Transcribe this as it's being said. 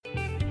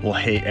Well,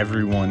 hey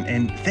everyone,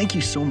 and thank you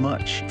so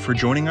much for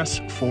joining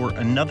us for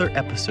another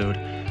episode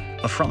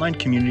of Frontline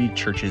Community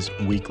Church's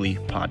weekly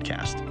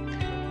podcast.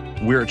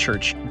 We're a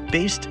church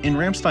based in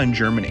Ramstein,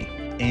 Germany,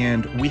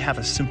 and we have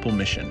a simple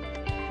mission,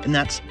 and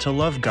that's to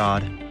love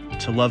God,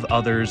 to love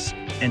others,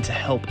 and to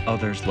help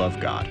others love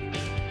God.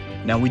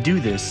 Now, we do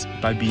this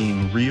by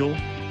being real,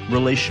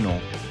 relational,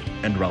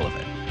 and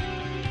relevant.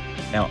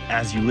 Now,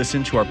 as you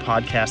listen to our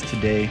podcast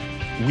today,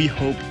 we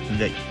hope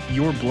that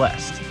you're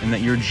blessed and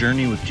that your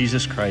journey with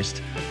Jesus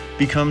Christ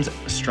becomes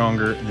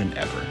stronger than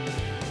ever.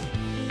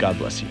 God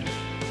bless you.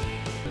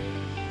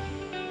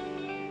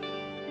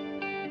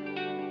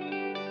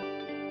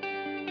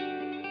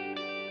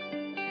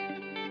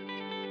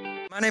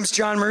 My name's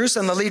John Marus.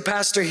 I'm the lead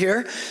pastor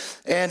here,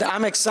 and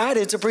I'm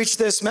excited to preach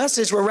this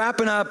message. We're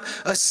wrapping up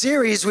a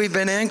series we've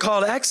been in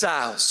called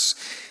Exiles.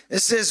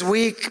 This is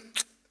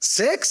week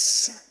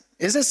 6.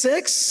 Is it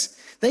 6?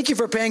 Thank you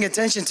for paying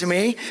attention to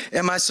me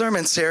in my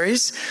sermon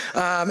series.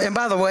 And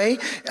by the way,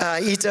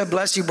 Ita,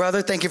 bless you,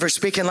 brother. Thank you for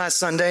speaking last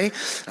Sunday.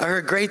 I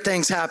heard great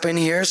things happen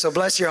here, so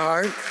bless your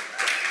heart.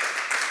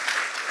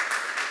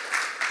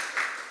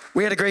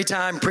 We had a great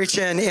time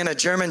preaching in a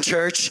German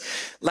church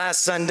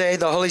last Sunday.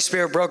 The Holy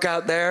Spirit broke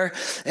out there,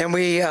 and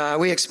we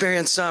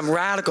experienced some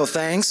radical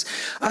things.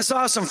 I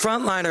saw some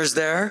frontliners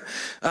there.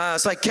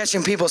 It's like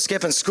catching people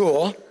skipping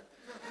school.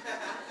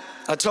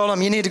 I told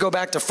them, you need to go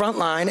back to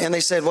Frontline, and they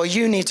said, well,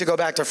 you need to go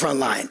back to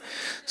Frontline.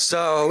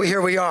 So here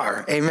we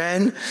are,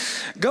 amen.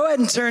 Go ahead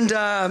and turn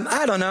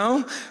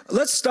to,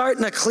 let's start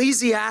in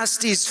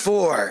Ecclesiastes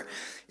 4.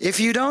 If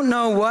you don't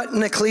know what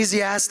an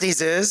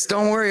Ecclesiastes is,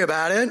 don't worry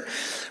about it.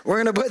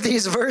 We're going to put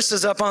these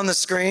verses up on the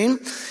screen.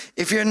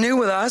 If you're new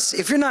with us,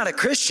 if you're not a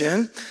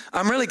Christian,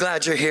 I'm really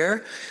glad you're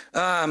here.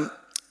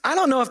 I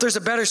don't know if there's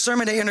a better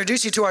sermon to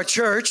introduce you to our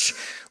church.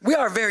 We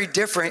are very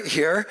different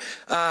here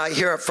at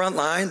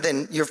Frontline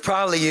than you're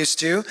probably used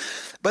to.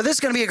 But this is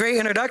going to be a great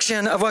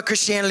introduction of what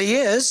Christianity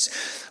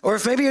is. Or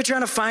if maybe you're trying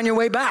to find your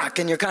way back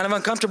and you're kind of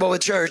uncomfortable with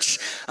church,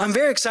 I'm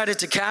very excited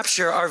to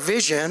capture our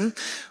vision,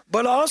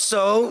 but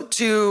also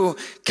to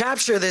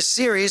capture this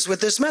series with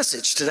this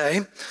message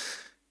today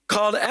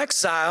called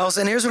Exiles.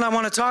 And here's what I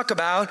want to talk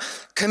about.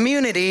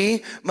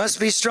 Community must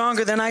be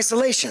stronger than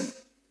isolation.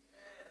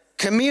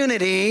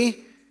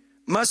 Community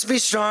must be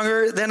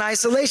stronger than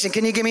isolation.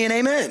 Can you give me an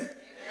amen? Amen.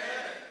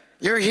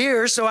 You're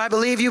here, so I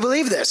believe you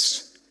believe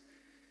this.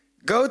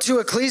 Go to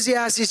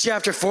Ecclesiastes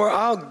chapter 4.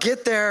 I'll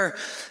get there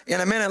in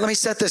a minute. Let me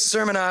set this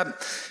sermon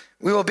up.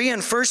 We will be in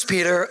 1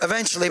 Peter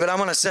eventually, but I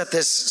want to set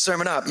this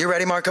sermon up. You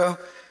ready, Marco?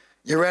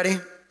 You ready?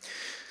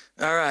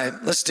 All right,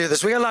 let's do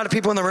this. We got a lot of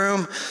people in the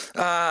room.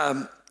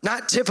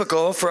 Not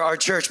typical for our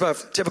church,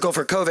 but typical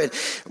for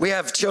COVID. We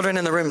have children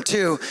in the room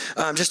too.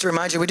 Just to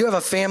remind you, we do have a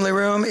family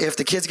room. If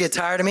the kids get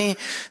tired of me,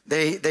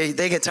 they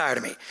get tired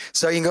of me.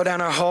 So you can go down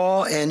our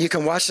hall and you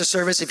can watch the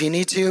service if you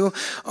need to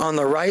on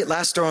the right,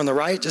 last door on the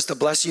right, just to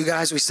bless you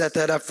guys. We set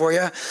that up for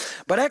you.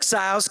 But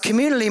Exiles,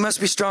 community must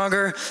be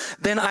stronger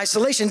than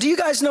isolation. Do you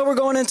guys know we're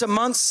going into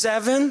month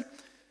 7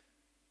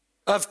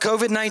 of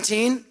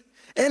COVID-19?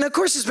 And of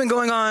course, it's been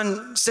going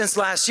on since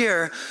last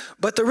year,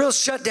 but the real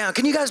shutdown,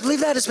 can you guys believe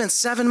that? It's been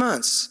 7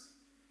 months.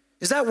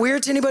 Is that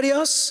weird to anybody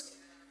else?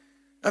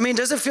 I mean,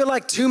 does it feel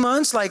like 2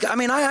 months? I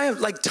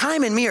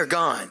time and me are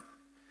gone.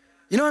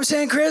 You know what I'm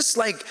saying, Chris?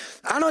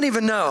 I don't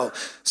even know.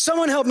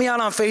 Someone help me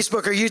out on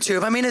Facebook or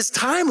YouTube. I mean, is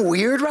time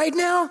weird right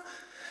now?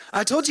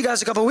 I told you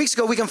guys a couple of weeks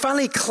ago, we can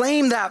finally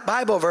claim that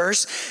Bible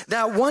verse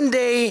that one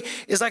day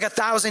is like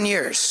 1,000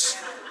 years.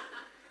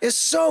 It's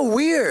so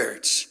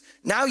weird.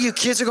 Now you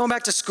kids are going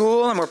back to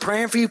school, and we're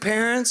praying for you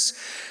parents.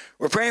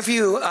 We're praying for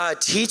you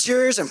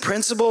teachers and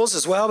principals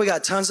as well. We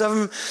got tons of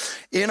them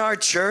in our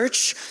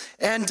church.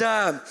 And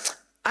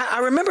I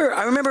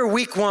remember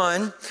week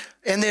 1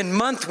 and then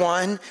month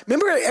 1.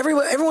 Remember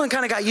everyone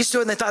kind of got used to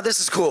it and they thought this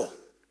is cool.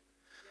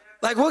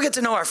 We'll get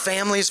to know our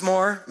families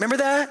more. Remember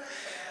that?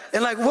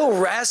 And we'll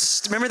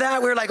rest. Remember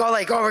that? We were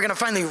we're gonna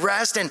finally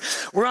rest. And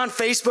we're on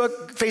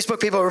Facebook.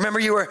 Facebook people, remember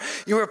you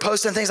were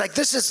posting things like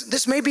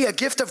this may be a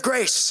gift of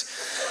grace.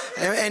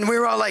 And we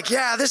were all like,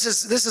 yeah, this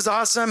is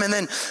awesome. And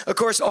then of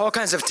course all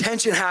kinds of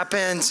tension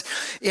happened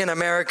in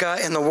America,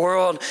 in the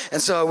world. And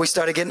so we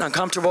started getting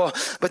uncomfortable.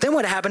 But then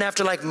what happened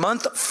after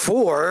month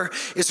 4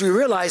 is we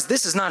realized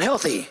this is not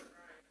healthy.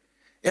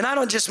 And I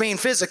don't just mean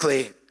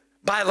physically,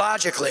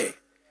 biologically.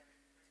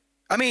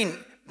 I mean,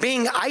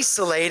 being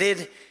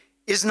isolated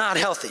is not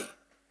healthy.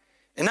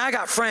 And I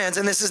got friends,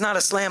 and this is not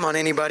a slam on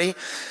anybody,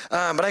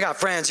 but I got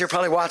friends, you're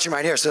probably watching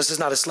right here, so this is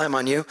not a slam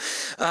on you,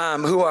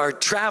 who are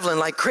traveling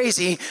like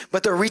crazy,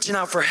 but they're reaching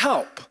out for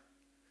help.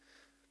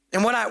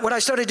 And what I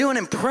started doing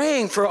and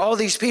praying for all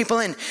these people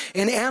and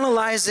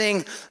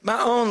analyzing my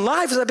own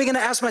life is I began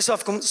to ask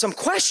myself some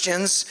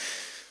questions.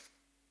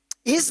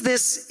 Is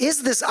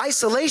this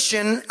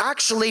isolation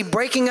actually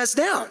breaking us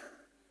down?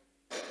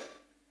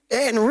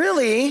 And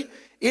really,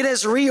 It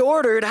has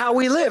reordered how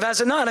we live, has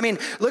it not? I mean,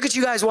 look at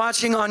you guys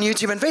watching on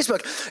YouTube and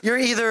Facebook. You're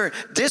either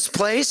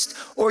displaced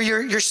or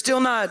you're still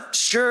not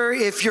sure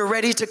if you're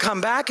ready to come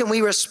back, and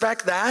we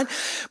respect that.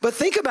 But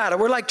think about it.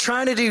 We're like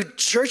trying to do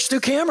church through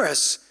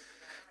cameras.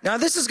 Now,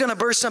 this is going to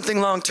burst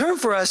something long-term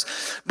for us,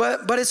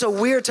 but it's a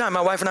weird time.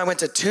 My wife and I went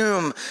to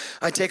Tomb.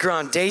 I take her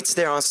on dates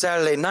there on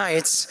Saturday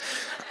nights.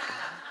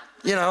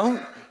 You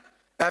know,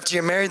 after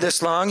you're married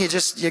this long,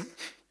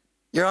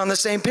 you're on the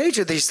same page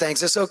with these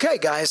things. It's okay,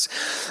 guys.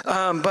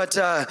 But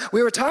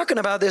we were talking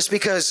about this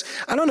because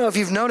I don't know if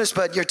you've noticed,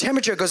 but your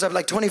temperature goes up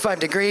like 25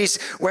 degrees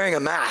wearing a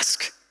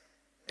mask.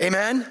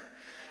 Amen?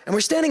 And we're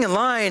standing in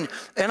line,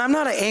 and I'm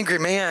not an angry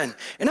man.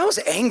 And I was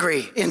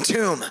angry in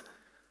Tomb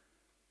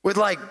with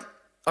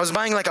I was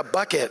buying like a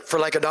bucket for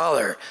like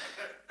 $1.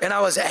 And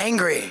I was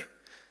angry.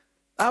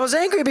 I was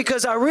angry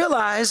because I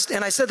realized,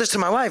 and I said this to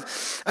my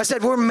wife, I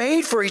said, we're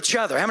made for each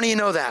other. How many of you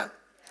know that?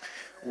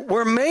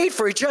 We're made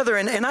for each other.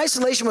 And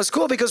isolation was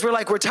cool because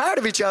we're tired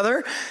of each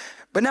other.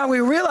 But now we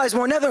realize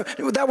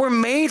that we're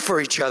made for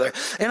each other.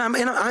 And I'm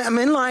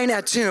in line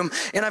at Tomb,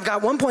 and I've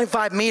got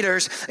 1.5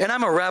 meters, and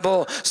I'm a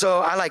rebel,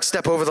 so I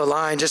step over the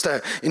line just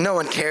no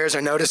one cares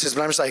or notices,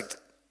 but I'm just like,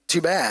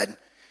 too bad.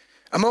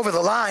 I'm over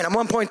the line. I'm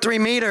 1.3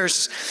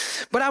 meters.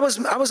 But I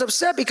was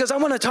upset because I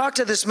want to talk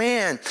to this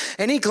man.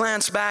 And he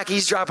glanced back.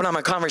 He's dropping on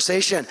my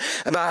conversation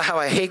about how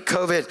I hate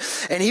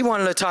COVID. And he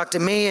wanted to talk to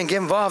me and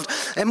get involved.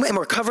 And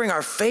we're covering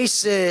our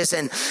faces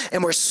and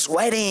we're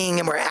sweating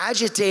and we're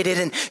agitated.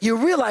 And you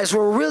realize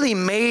we're really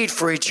made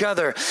for each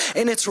other.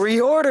 And it's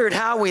reordered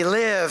how we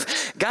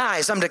live.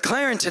 Guys, I'm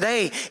declaring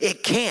today,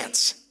 it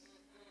can't.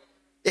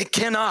 It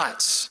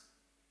cannot.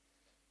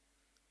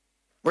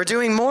 We're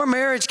doing more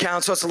marriage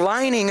counseling, so it's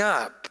lining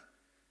up.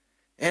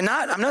 And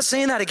I'm not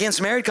saying that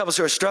against married couples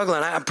who are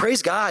struggling. I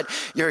praise God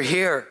you're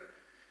here.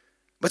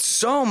 But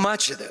so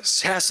much of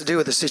this has to do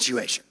with the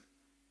situation.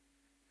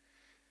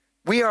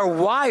 We are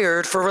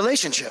wired for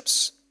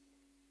relationships.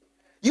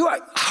 You are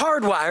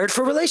hardwired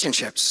for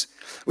relationships.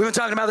 We've been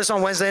talking about this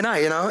on Wednesday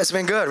night, It's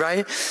been good,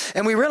 right?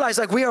 And we realize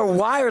we are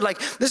wired,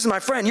 this is my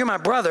friend, you're my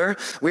brother.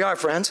 We are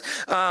friends.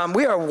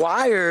 We are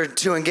wired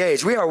to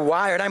engage. We are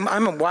wired.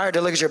 I'm wired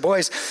to look at your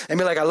boys and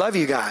be like, I love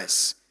you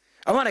guys.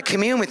 I want to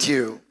commune with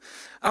you.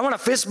 I want a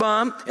fist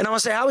bump, and I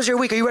want to say, how was your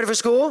week? Are you ready for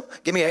school?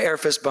 Give me an air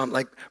fist bump,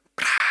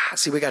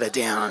 see, we got it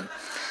down.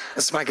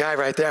 That's my guy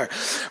right there.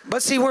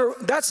 But see,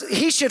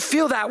 he should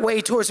feel that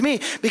way towards me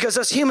because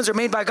us humans are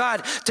made by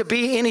God to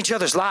be in each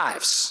other's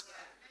lives.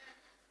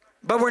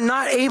 But we're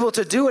not able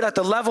to do it at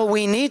the level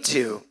we need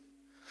to.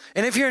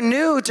 And if you're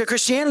new to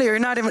Christianity or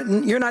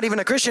you're not even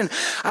a Christian,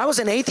 I was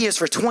an atheist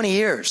for 20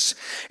 years.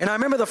 And I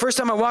remember the first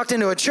time I walked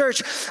into a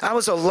church, I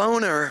was a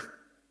loner.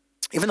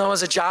 Even though I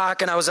was a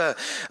jock and I was a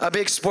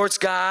big sports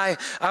guy,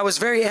 I was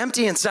very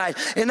empty inside.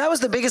 And that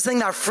was the biggest thing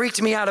that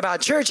freaked me out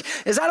about church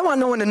is I don't want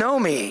no one to know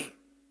me.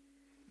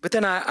 But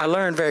then I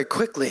learned very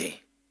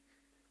quickly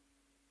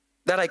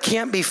that I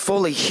can't be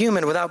fully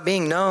human without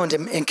being known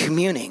and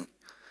communing.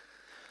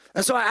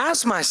 And so I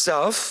asked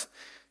myself,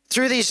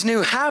 through these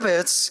new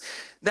habits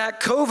that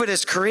COVID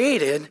has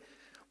created,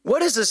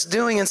 what is this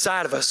doing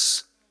inside of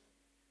us?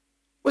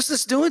 What's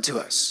this doing to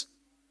us?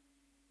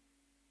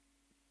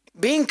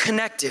 Being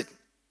connected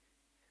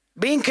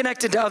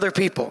to other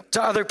people,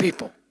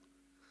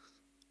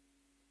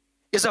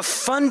 is a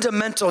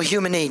fundamental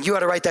human need. You ought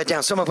to write that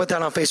down. Someone put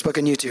that on Facebook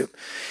and YouTube.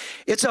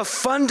 It's a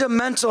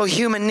fundamental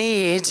human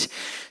need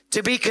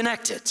to be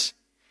connected.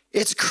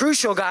 It's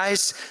crucial,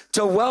 guys,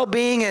 to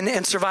well-being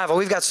and survival.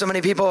 We've got so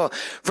many people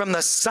from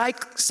the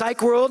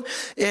psych world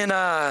in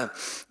our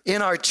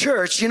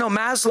church.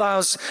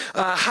 Maslow's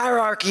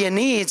hierarchy of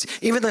needs.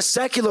 Even the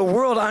secular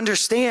world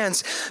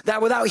understands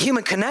that without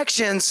human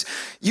connections,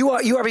 you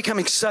are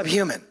becoming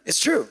subhuman.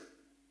 It's true.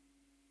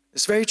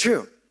 It's very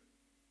true.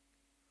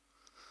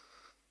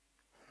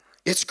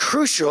 It's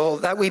crucial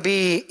that we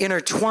be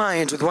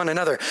intertwined with one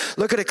another.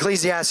 Look at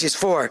Ecclesiastes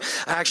 4.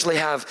 I actually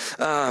have,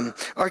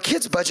 our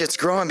kids' budget's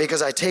growing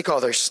because I take all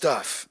their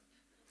stuff.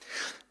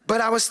 But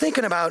I was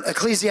thinking about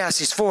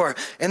Ecclesiastes 4,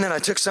 and then I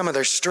took some of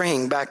their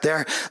string back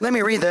there. Let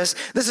me read this.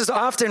 This is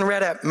often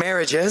read at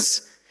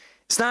marriages.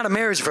 It's not a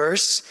marriage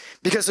verse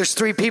because there's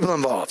 3 people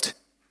involved.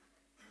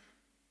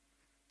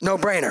 No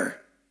brainer.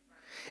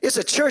 It's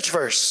a church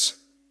verse.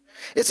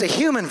 It's a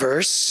human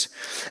verse.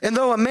 And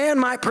though a man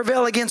might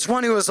prevail against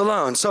one who is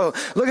alone. So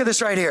look at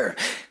this right here.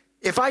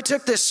 If I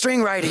took this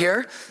string right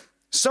here,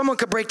 someone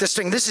could break the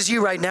string. This is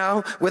you right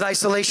now with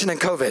isolation and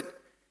COVID.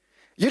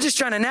 You're just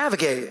trying to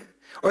navigate.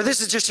 Or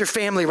this is just your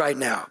family right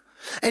now.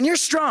 And you're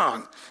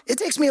strong. It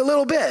takes me a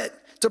little bit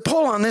to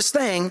pull on this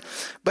thing,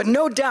 but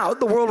no doubt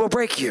the world will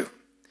break you.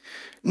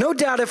 No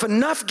doubt if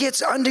enough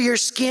gets under your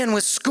skin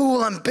with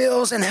school and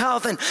bills and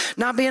health and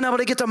not being able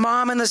to get to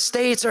mom in the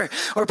States or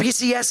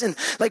PCS,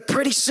 and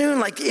pretty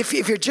soon, if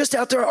you're just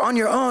out there on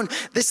your own,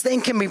 this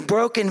thing can be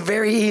broken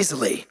very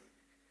easily.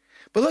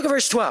 But look at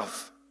verse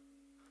 12.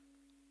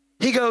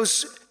 He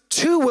goes,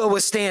 2 will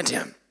withstand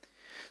him.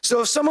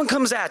 So if someone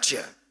comes at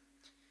you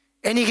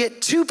and you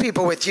get two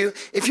people with you.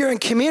 If you're in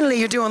community,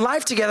 you're doing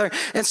life together,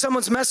 and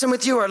someone's messing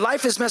with you or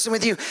life is messing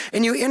with you,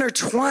 and you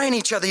intertwine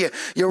each other,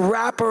 you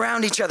wrap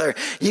around each other,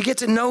 you get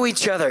to know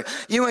each other,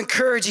 you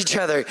encourage each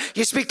other,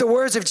 you speak the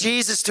words of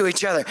Jesus to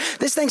each other.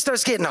 This thing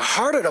starts getting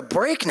harder to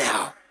break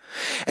now.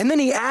 And then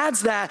he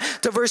adds that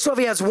to verse 12.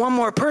 He adds one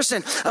more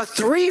person, a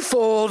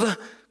threefold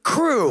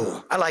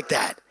crew. I like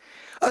that.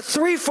 A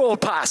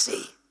threefold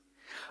posse,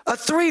 a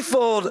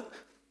threefold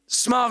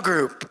small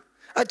group,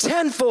 a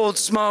 10-fold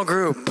small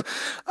group,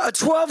 a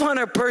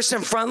 1,200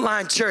 person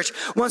frontline church.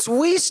 Once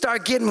we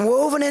start getting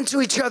woven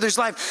into each other's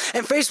life,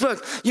 and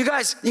Facebook, you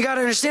guys, you got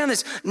to understand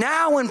this.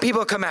 Now when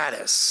people come at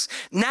us,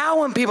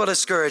 now when people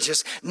discourage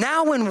us,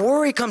 now when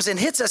worry comes and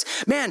hits us,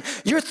 man,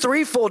 you're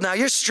threefold now.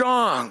 You're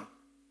strong.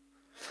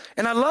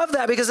 And I love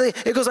that because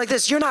it goes like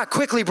this. You're not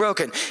quickly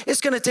broken.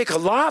 It's going to take a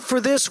lot for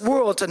this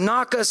world to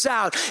knock us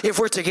out if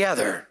we're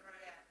together.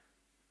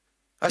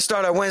 I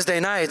start our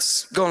Wednesday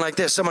nights going like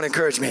this. Someone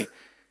encourage me.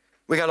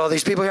 We got all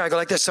these people here. I go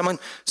like this. Someone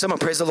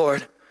praise the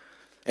Lord.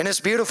 And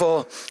it's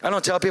beautiful. I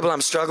don't tell people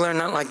I'm struggling,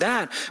 nothing like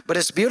that. But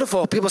it's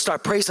beautiful. People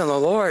start praising the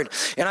Lord.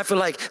 And I feel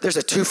like there's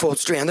a 2-fold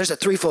strand. There's a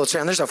 3-fold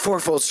strand. There's a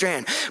 4-fold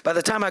strand. By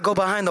the time I go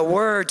behind the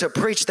word to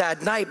preach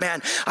that night,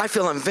 man, I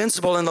feel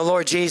invincible in the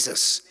Lord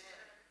Jesus.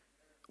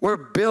 We're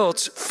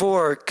built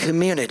for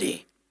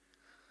community.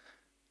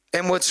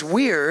 And what's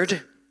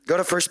weird, go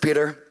to 1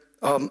 Peter.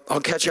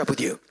 I'll catch up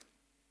with you.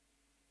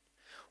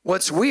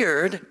 What's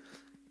weird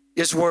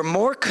is we're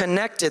more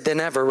connected than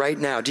ever right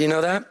now. Do you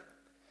know that?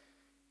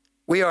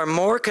 We are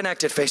more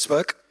connected,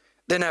 Facebook,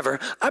 than ever.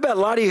 I bet a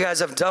lot of you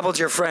guys have doubled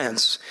your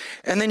friends,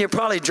 and then you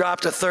probably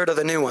dropped a third of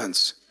the new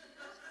ones.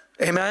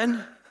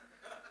 Amen?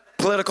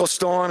 Political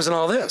storms and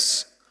all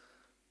this.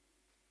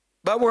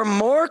 But we're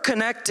more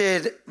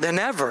connected than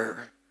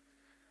ever.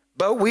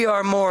 But we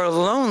are more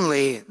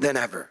lonely than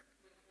ever.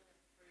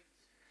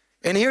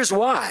 And here's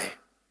why.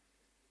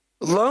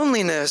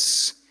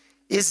 Loneliness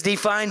is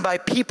defined by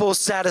people's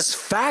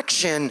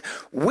satisfaction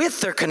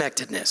with their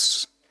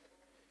connectedness.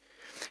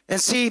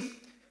 And see,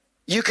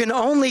 you can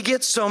only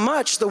get so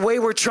much the way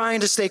we're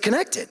trying to stay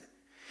connected.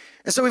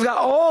 And so we've got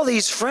all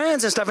these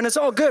friends and stuff, and it's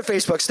all good,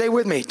 Facebook. Stay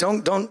with me.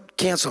 Don't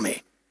cancel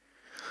me.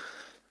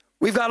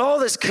 We've got all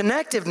this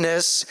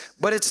connectiveness,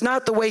 but it's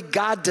not the way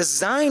God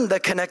designed the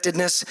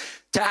connectedness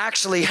to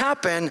actually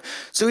happen.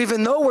 So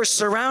even though we're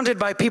surrounded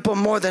by people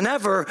more than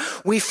ever,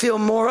 we feel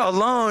more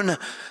alone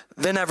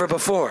than ever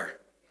before.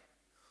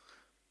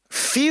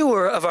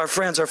 Fewer of our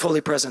friends are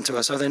fully present to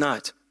us, are they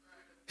not?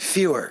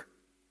 Fewer.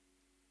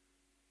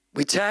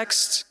 We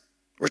text,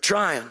 we're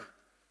trying.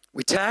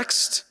 We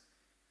text,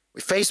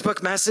 we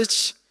Facebook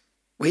message,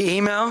 we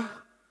email.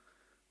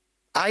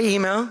 I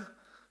email,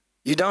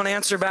 you don't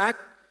answer back.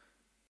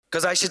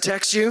 Because I should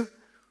text you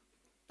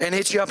and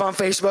hit you up on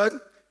Facebook,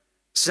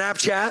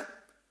 Snapchat.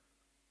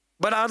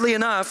 But oddly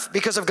enough,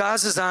 because of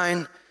God's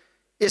design,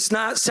 it's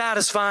not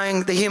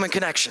satisfying the human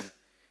connection.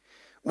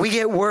 We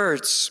get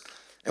words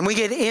and we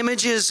get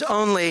images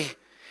only.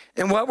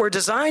 And what we're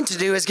designed to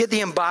do is get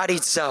the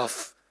embodied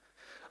self.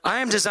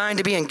 I am designed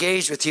to be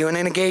engaged with you and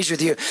engage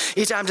with you.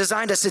 I'm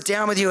designed to sit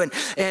down with you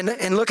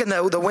and look in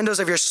the windows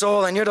of your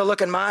soul, and you're to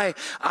look in my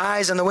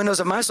eyes and the windows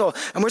of my soul.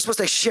 And we're supposed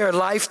to share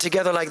life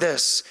together like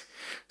this.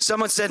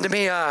 Someone said to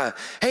me,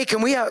 hey,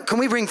 can we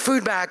bring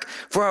food back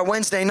for our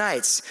Wednesday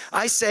nights?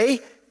 I say,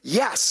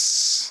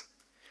 yes.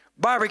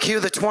 Barbecue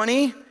the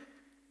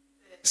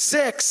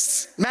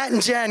 26th. Matt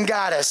and Jen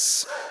got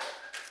us.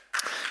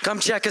 Come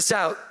check us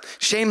out.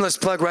 Shameless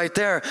plug right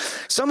there.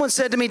 Someone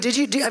said to me,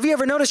 have you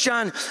ever noticed,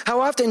 John,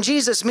 how often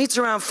Jesus meets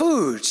around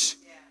foods?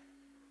 Yeah.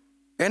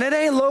 And it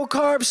ain't low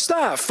carb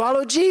stuff.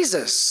 Follow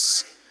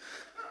Jesus.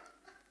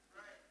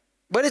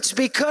 But it's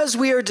because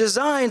we are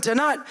designed to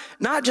not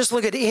just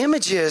look at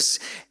images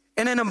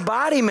and an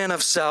embodiment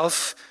of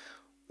self.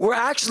 We're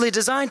actually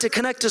designed to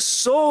connect to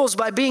souls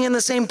by being in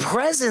the same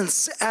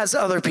presence as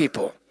other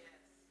people.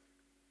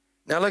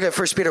 Now look at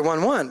 1 Peter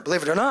 1:1.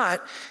 Believe it or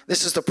not,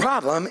 this is the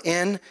problem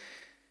in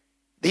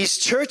these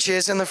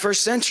churches in the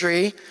first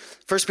century.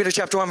 1 Peter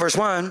chapter 1, verse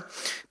 1.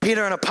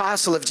 Peter, an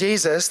apostle of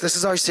Jesus. This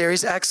is our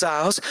series,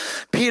 Exiles.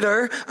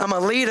 Peter, I'm a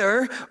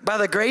leader by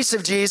the grace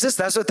of Jesus.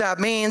 That's what that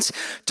means.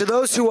 To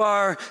those who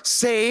are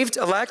saved,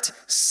 elect,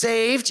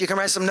 saved. You can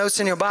write some notes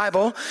in your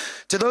Bible.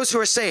 To those who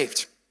are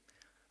saved.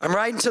 I'm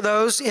writing to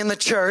those in the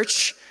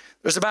church.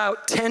 There's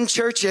about 10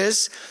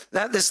 churches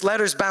that this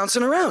letter's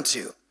bouncing around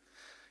to.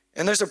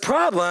 And there's a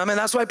problem, and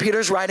that's why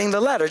Peter's writing the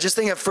letter. Just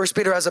think if 1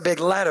 Peter has a big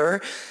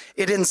letter,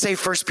 it didn't say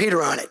 1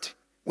 Peter on it.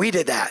 We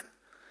did that.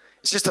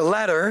 It's just a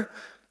letter.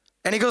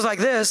 And he goes like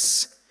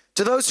this,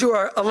 to those who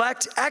are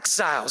elect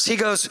exiles. He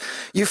goes,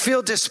 you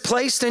feel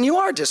displaced, and you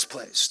are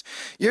displaced.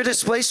 You're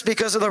displaced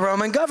because of the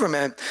Roman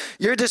government.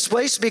 You're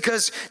displaced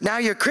because now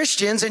you're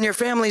Christians and your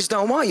families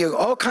don't want you.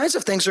 All kinds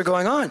of things are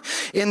going on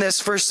in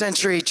this first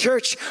century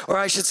church, or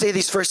I should say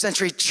these first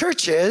century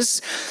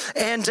churches.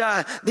 And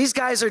these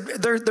guys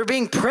they're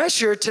being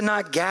pressured to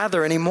not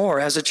gather anymore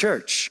as a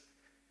church.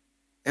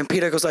 And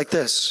Peter goes like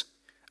this,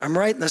 I'm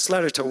writing this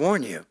letter to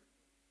warn you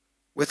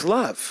with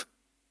love.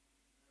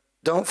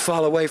 don't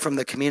fall away from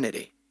the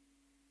community.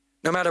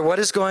 No matter what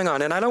is going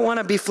on. And I don't want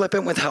to be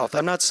flippant with health.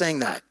 I'm not saying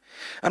that.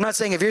 I'm not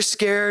saying if you're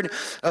scared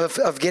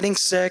of getting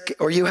sick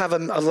or you have a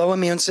low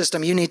immune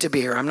system, you need to be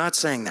here. I'm not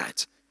saying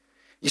that.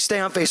 You stay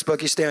on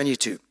Facebook, you stay on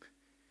YouTube.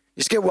 You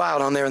just get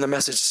wild on there in the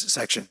message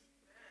section.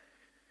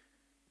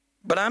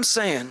 But I'm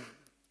saying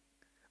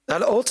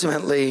that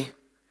ultimately,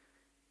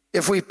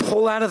 if we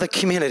pull out of the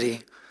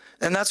community,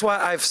 and that's why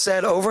I've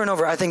said over and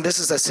over, I think this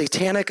is a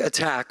satanic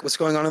attack, what's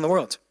going on in the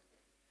world.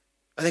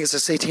 I think it's a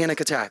satanic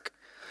attack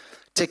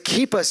to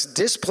keep us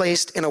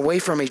displaced and away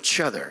from each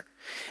other.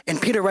 And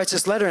Peter writes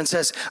this letter and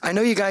says, I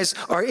know you guys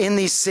are in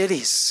these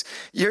cities.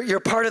 You're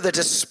part of the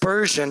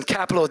dispersion,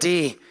 capital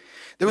D.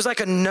 There was like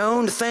a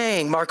known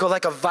thing, Marco,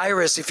 like a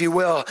virus, if you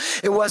will.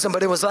 It wasn't,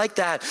 but it was like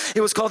that.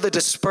 It was called the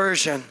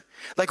dispersion.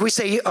 Like we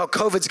say, oh,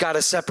 COVID's got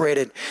us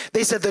separated.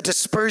 They said the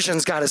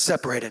dispersion's got us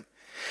separated.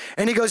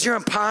 And he goes, you're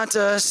in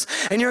Pontus,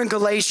 and you're in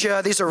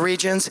Galatia. These are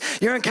regions.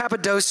 You're in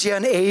Cappadocia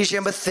and Asia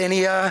and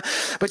Bithynia.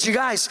 But you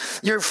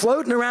guys, you're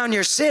floating around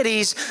your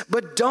cities,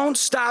 but don't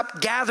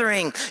stop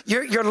gathering.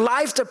 Your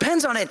life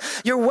depends on it.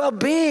 Your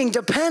well-being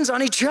depends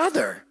on each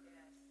other.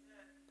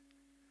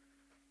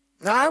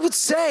 Now, I would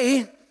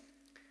say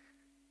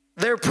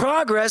their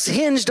progress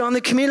hinged on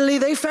the community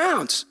they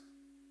found.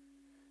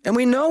 And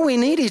we know we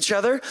need each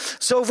other.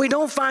 So if we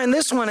don't find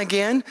this one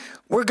again,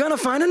 we're going to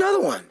find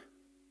another one.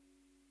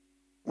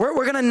 We're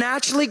going to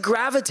naturally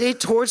gravitate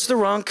towards the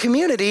wrong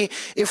community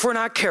if we're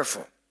not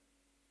careful.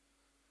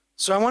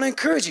 So I want to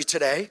encourage you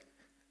today,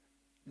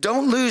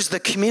 don't lose the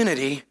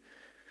community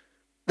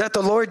that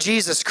the Lord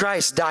Jesus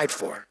Christ died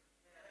for.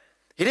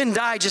 He didn't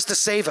die just to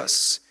save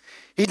us.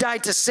 He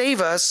died to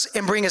save us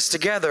and bring us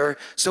together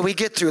so we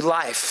get through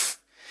life.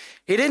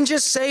 He didn't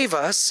just save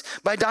us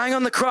by dying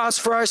on the cross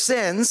for our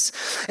sins,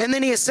 and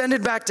then he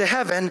ascended back to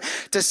heaven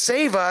to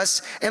save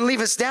us and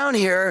leave us down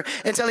here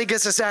until he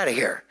gets us out of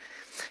here.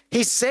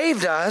 He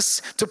saved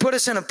us to put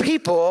us in a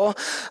people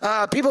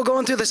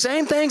going through the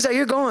same things that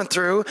you're going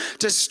through,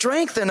 to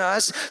strengthen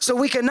us so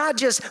we can not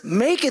just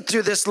make it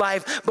through this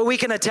life, but we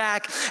can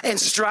attack and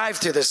strive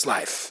through this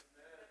life.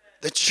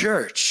 The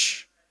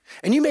church.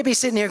 And you may be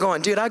sitting here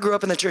going, dude, I grew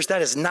up in the church.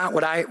 That is not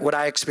what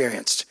I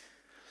experienced.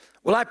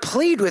 Well, I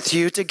plead with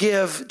you to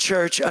give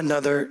church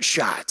another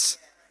shot.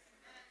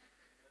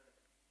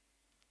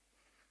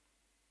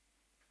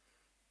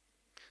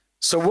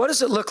 So what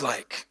does it look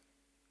like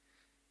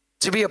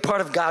to be a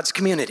part of God's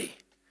community?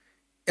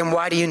 And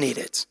why do you need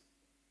it?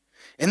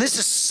 And this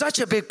is such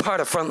a big part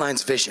of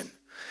Frontline's vision.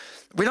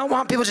 We don't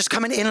want people just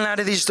coming in and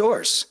out of these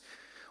doors.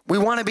 We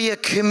want to be a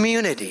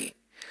community.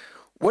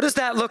 What does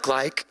that look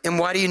like, and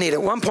why do you need it?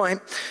 At one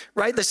point,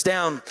 write this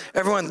down.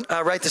 Everyone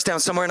write this down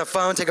somewhere in a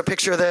phone. Take a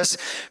picture of this.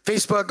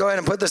 Facebook, go ahead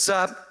and put this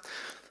up.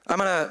 I'm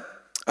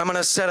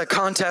gonna set a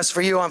contest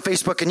for you on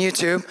Facebook and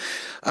YouTube.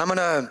 I'm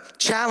gonna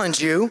challenge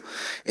you,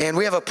 and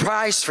we have a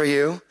prize for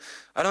you.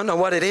 I don't know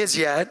what it is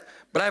yet,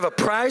 but I have a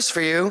prize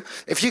for you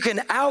if you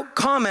can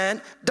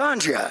out-comment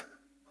Dondria.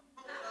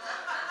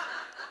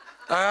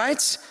 All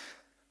right?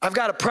 I've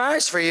got a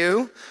prize for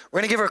you. We're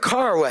gonna give her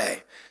car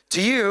away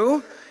to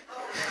you.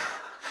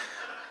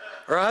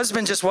 Her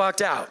husband just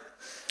walked out.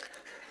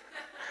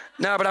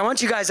 No, but I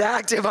want you guys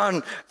active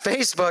on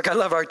Facebook. I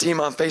love our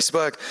team on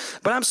Facebook.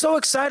 But I'm so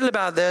excited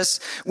about this.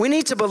 We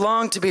need to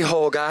belong to be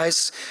whole,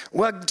 guys.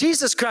 Well,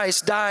 Jesus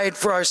Christ died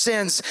for our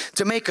sins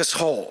to make us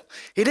whole.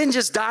 He didn't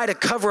just die to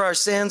cover our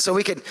sins so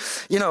we could,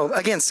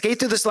 again, skate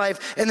through this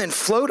life and then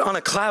float on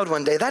a cloud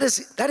one day. That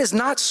is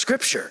not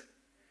scripture.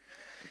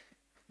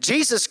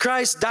 Jesus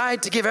Christ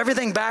died to give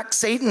everything back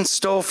Satan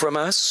stole from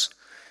us.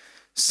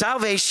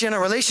 Salvation, a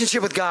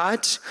relationship with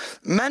God,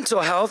 mental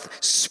health,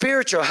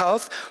 spiritual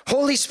health,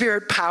 Holy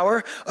Spirit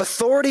power,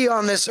 authority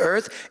on this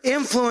earth,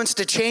 influence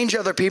to change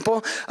other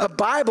people, a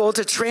Bible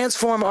to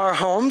transform our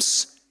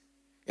homes,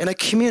 and a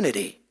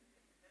community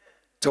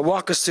to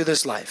walk us through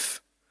this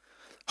life.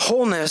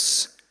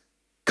 Wholeness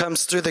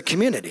comes through the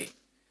community.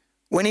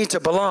 We need to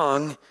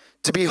belong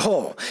to be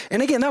whole.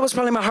 And again, that was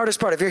probably my hardest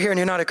part. If you're here and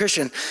you're not a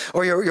Christian,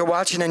 or you're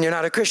watching and you're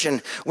not a Christian,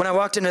 when I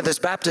walked into this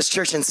Baptist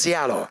church in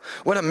Seattle,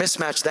 what a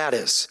mismatch that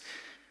is.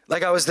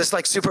 Like I was this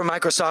super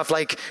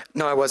Microsoft,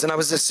 no, I wasn't. I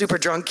was this super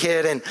drunk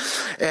kid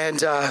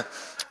and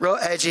real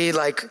edgy,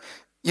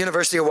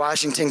 University of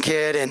Washington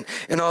kid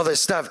and all this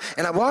stuff.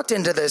 And I walked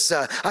into this,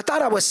 I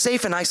thought I was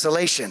safe in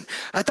isolation.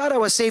 I thought I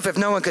was safe if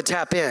no one could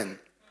tap in.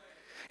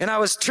 And I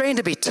was trained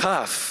to be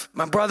tough.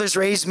 My brothers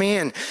raised me,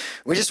 and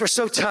we just were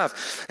so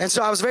tough. And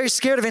so I was very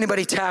scared of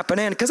anybody tapping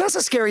in, because that's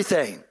a scary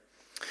thing.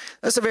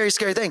 That's a very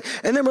scary thing.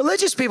 And then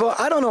religious people,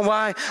 I don't know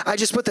why, I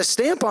just put the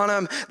stamp on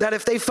them that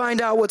if they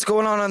find out what's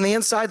going on the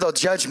inside, they'll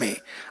judge me.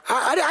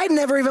 I'd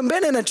never even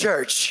been in a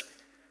church.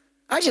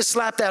 I just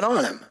slapped that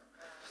on them.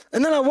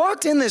 And then I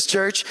walked in this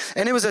church,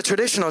 and it was a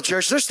traditional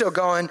church. They're still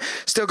going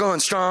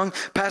strong.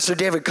 Pastor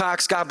David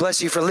Cox, God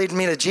bless you for leading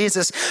me to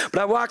Jesus.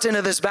 But I walked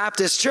into this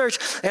Baptist church,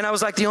 and I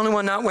was the only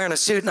one not wearing a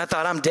suit, and I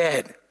thought, I'm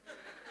dead.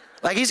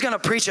 He's going to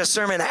preach a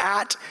sermon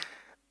at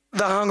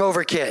the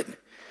hungover kid.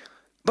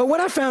 But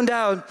what I found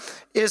out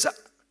is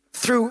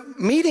through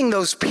meeting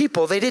those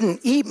people, they didn't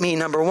eat me,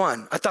 number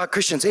one. I thought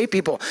Christians ate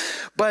people.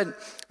 But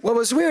what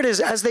was weird is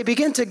as they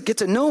began to get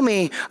to know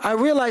me, I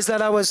realized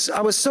that I was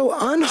so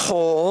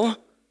unwhole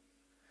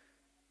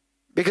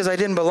because I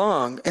didn't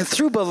belong. And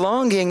through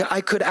belonging,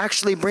 I could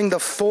actually bring the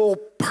full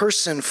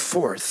person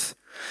forth.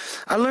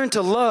 I learned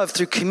to love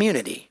through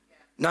community,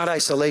 not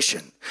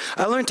isolation.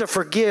 I learned to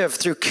forgive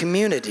through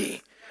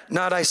community,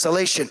 not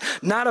isolation.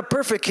 Not a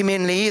perfect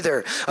community either,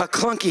 a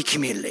clunky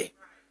community.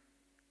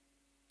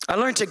 I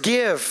learned to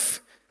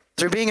give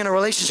through being in a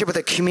relationship with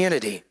a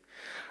community.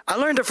 I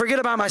learned to forget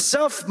about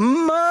myself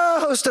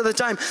most of the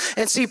time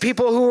and see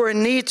people who are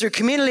in need through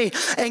community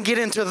and get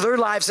into their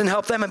lives and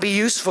help them and be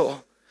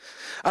useful.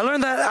 I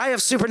learned that I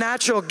have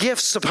supernatural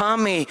gifts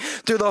upon me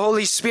through the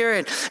Holy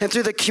Spirit, and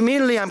through the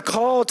community I'm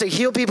called to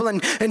heal people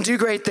and do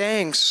great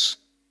things.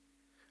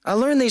 I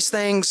learned these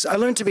things. I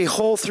learned to be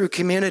whole through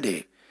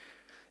community.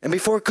 And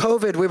before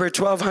COVID, we were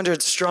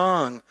 1,200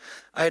 strong.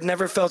 I had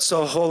never felt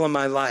so whole in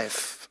my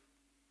life.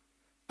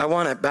 I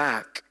want it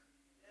back.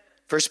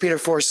 1 Peter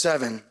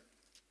 4:7.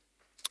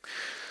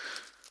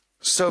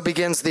 So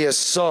begins the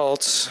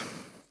assault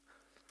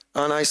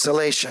on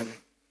isolation.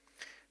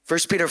 1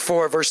 Peter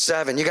 4, verse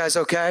 7. You guys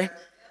okay?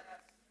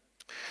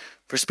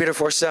 1 Peter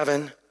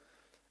 4:7.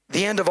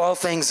 The end of all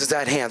things is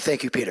at hand.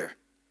 Thank you, Peter.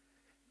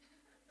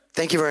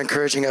 Thank you for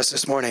encouraging us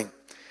this morning.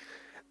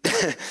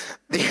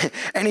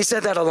 And he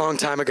said that a long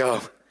time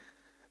ago.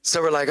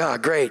 So we're like, oh,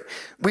 great.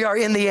 We are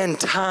in the end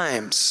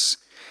times.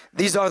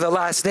 These are the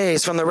last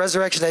days, from the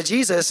resurrection of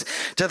Jesus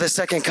to the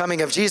second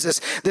coming of Jesus.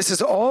 This is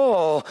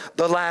all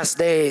the last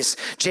days,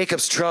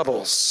 Jacob's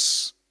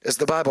troubles, as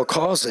the Bible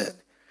calls it.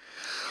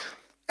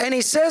 And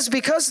he says,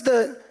 because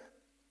the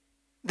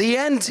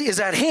end is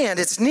at hand,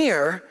 it's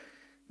near,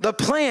 the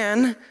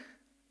plan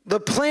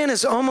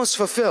is almost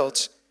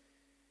fulfilled.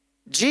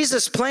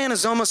 Jesus' plan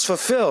is almost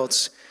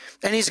fulfilled,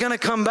 and he's going to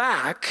come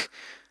back.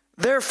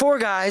 Therefore,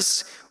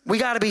 guys, we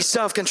got to be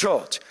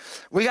self-controlled.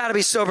 We got to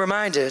be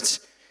sober-minded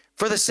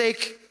for the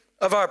sake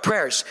of our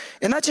prayers.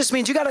 And that just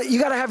means you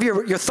gotta have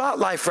your thought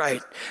life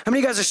right. How many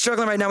of you guys are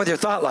struggling right now with your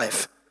thought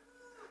life?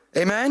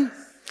 Amen?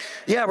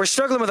 Yeah, we're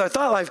struggling with our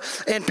thought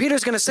life. And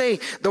Peter's going to say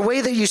the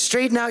way that you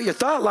straighten out your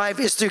thought life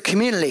is through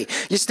community.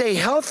 You stay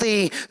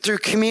healthy through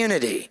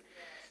community.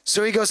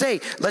 So he goes,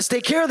 hey, let's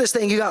take care of this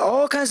thing. You got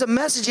all kinds of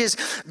messages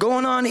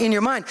going on in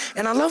your mind.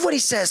 And I love what he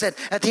says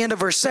at the end of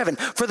verse 7,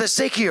 for the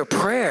sake of your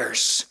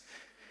prayers.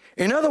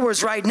 In other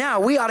words, right now,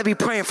 we ought to be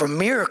praying for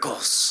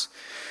miracles.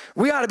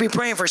 We ought to be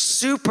praying for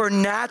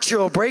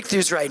supernatural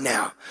breakthroughs right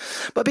now.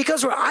 But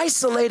because we're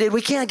isolated,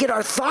 we can't get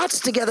our thoughts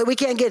together. How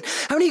many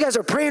of you guys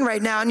are praying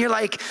right now and you're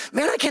like,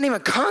 man, I can't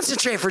even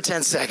concentrate for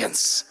 10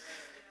 seconds.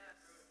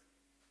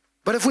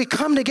 But if we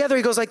come together,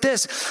 he goes like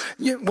this,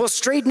 we'll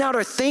straighten out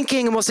our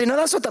thinking and we'll say, no,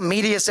 that's what the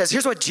media says.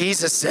 Here's what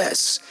Jesus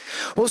says.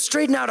 We'll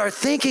straighten out our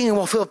thinking and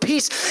we'll feel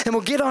peace and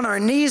we'll get on our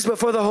knees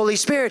before the Holy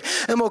Spirit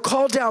and we'll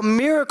call down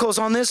miracles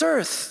on this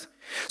earth.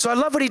 So I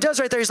love what he does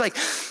right there. He's like,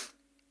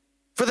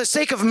 for the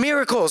sake of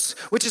miracles,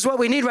 which is what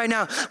we need right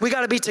now, we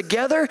got to be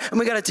together and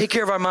we got to take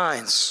care of our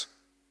minds.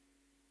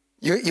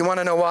 You want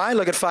to know why?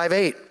 Look at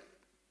 5:8.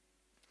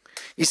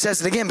 He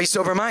says it again, be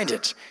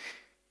sober-minded.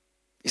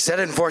 He said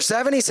it in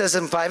 4:7, he says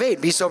it in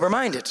 5:8, be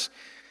sober-minded.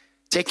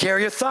 Take care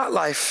of your thought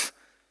life.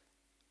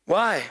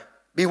 Why?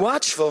 Be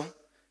watchful.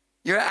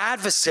 Your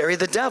adversary,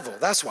 the devil,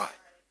 that's why.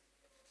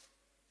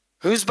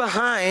 Who's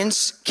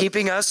behind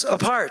keeping us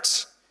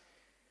apart?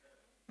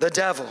 The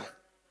devil.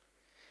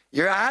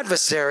 Your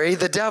adversary,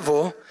 the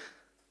devil,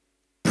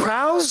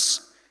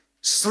 prowls,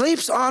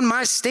 sleeps on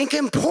my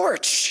stinking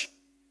porch,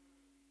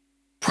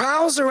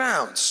 prowls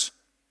around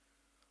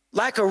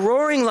like a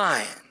roaring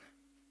lion,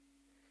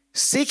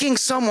 seeking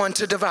someone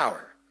to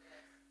devour.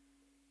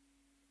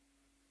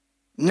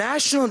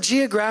 National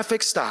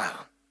Geographic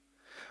style,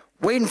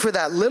 waiting for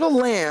that little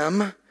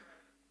lamb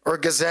or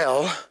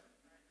gazelle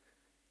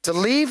to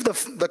leave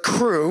the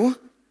crew,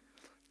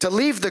 to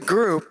leave the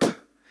group.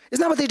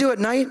 Isn't that what they do at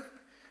night?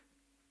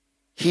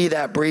 He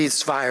that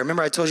breathes fire.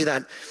 Remember I told you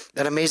that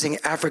amazing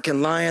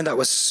African lion that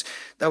was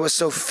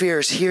so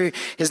fierce. Here,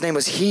 his name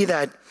was he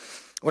that,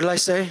 what did I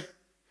say?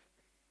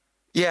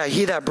 Yeah,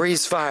 he that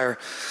breathes fire.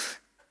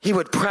 He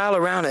would prowl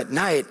around at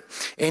night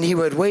and he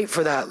would wait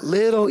for that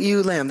little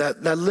ewe lamb,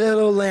 that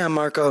little lamb,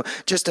 Marco,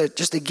 just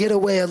to get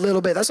away a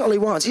little bit. That's all he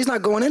wants. He's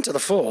not going into the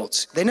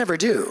folds. They never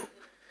do.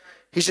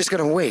 He's just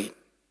going to wait.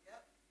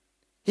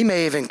 He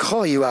may even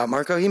call you out,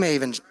 Marco. He may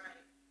even,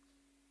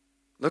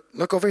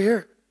 look over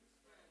here.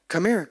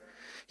 Come here.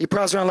 He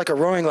prowls around like a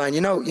roaring lion. You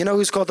know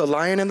who's called the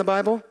lion in the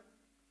Bible?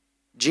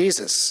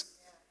 Jesus.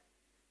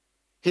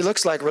 He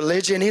looks like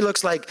religion. He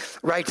looks like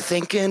right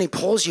thinking. He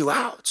pulls you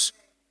out.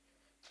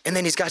 And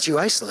then he's got you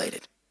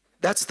isolated.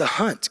 That's the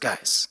hunt,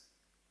 guys.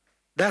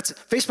 That's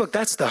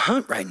the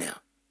hunt right now.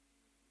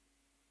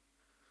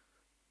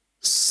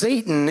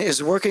 Satan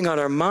is working on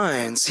our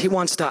minds. He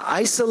wants to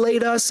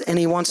isolate us and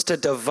he wants to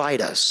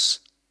divide us.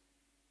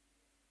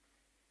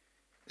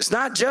 It's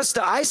not just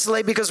to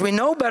isolate because we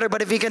know better,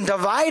 but if he can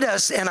divide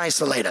us and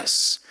isolate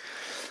us.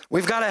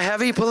 We've got a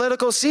heavy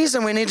political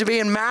season we need to be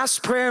in mass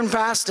prayer and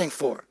fasting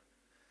for.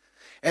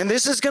 And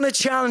this is going to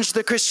challenge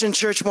the Christian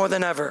church more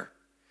than ever.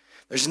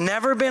 There's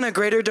never been a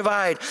greater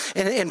divide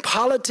in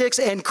politics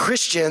and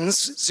Christians.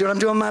 See what I'm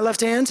doing with my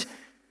left hand?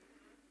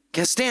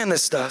 Can't stand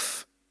this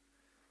stuff.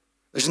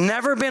 There's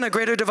never been a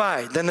greater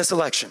divide than this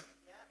election.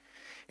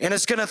 And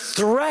it's going to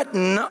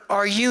threaten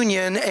our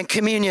union and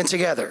communion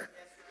together.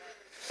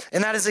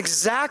 And that is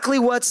exactly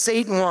what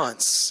Satan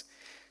wants.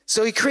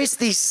 So he creates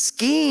these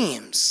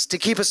schemes to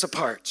keep us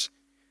apart.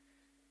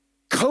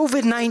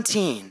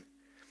 COVID-19,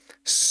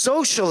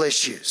 social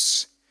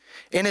issues,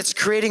 and it's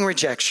creating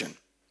rejection.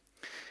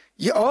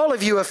 All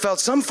of you have felt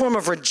some form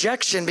of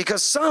rejection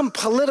because some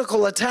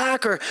political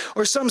attack or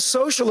some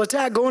social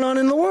attack going on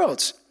in the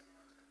world.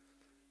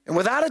 And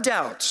without a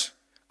doubt,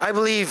 I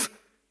believe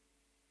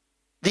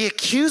the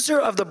accuser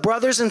of the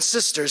brothers and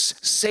sisters,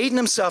 Satan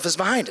himself, is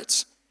behind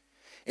it.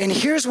 And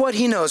here's what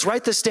he knows.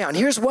 Write this down.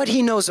 Here's what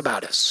he knows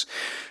about us.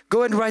 Go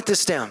ahead and write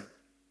this down.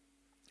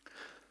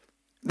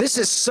 This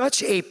is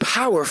such a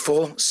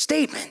powerful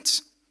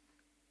statement.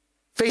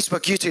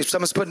 Facebook, YouTube,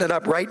 someone's putting it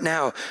up right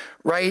now,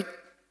 right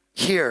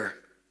here.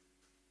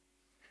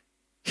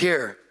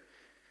 Here.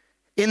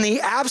 In the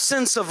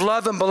absence of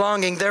love and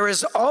belonging, there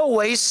is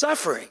always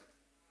suffering.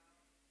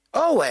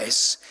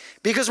 Always.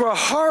 Because we're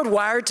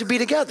hardwired to be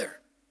together.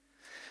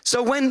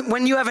 So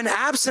when you have an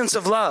absence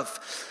of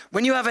love,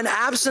 when you have an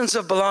absence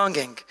of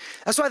belonging,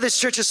 that's why this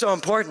church is so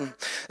important.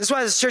 That's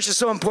why this church is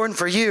so important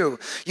for you.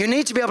 You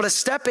need to be able to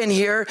step in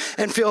here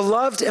and feel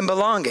loved and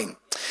belonging.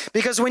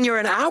 Because when you're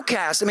an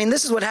outcast,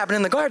 this is what happened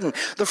in the garden.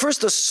 The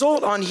first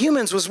assault on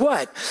humans was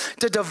what?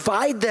 To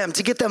divide them,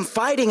 to get them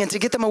fighting and to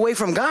get them away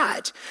from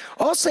God.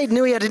 All Satan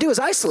knew he had to do was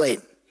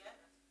isolate.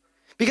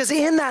 Because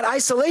in that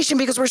isolation,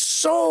 because we're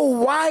so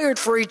wired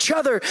for each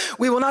other,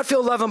 we will not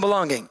feel love and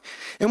belonging.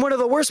 And one of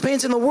the worst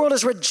pains in the world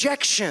is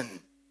rejection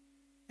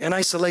and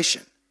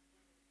isolation.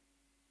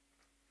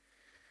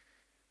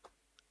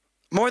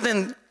 More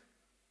than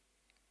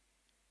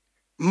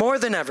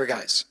ever,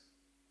 guys,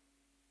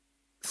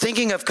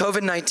 thinking of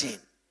COVID-19,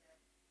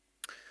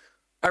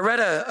 I read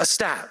a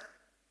stat.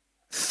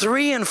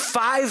 3 in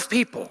 5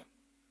 people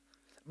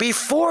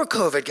before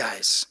COVID,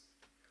 guys,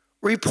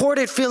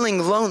 reported feeling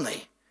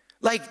lonely.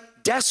 Like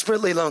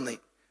desperately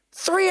lonely.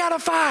 3 out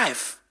of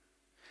 5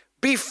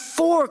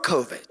 before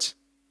COVID.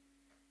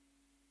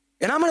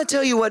 And I'm going to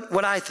tell you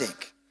what I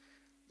think.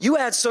 You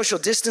add social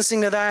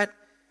distancing to that.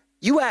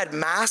 You add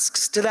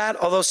masks to that,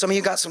 although some of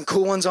you got some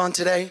cool ones on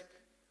today.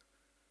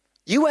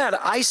 You add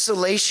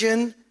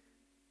isolation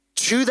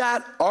to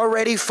that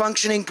already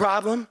functioning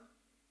problem.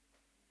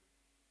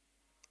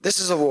 This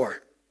is a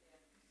war.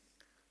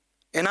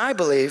 And I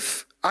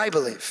believe,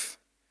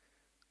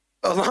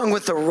 along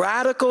with the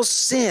radical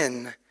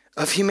sin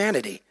of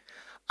humanity,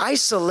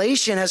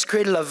 isolation has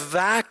created a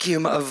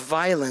vacuum of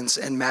violence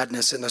and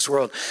madness in this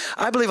world.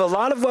 I believe a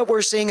lot of what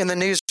we're seeing in the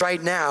news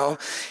right now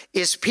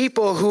is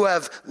people who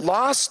have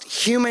lost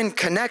human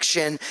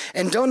connection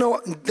and don't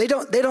know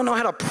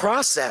how to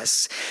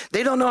process.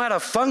 They don't know how to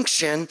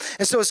function,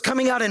 and so it's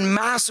coming out in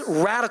mass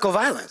radical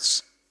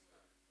violence.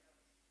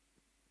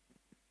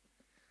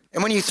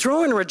 And when you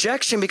throw in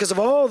rejection because of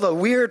all the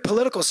weird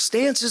political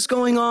stances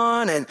going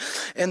on and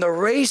the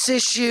race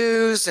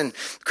issues, and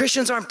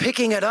Christians aren't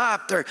picking it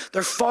up,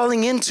 they're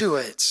falling into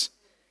it.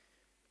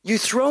 You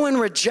throw in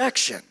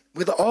rejection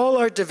with all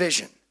our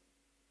division.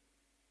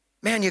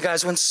 Man, you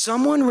guys, when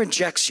someone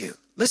rejects you,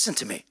 listen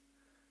to me.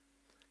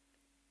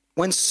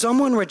 When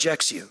someone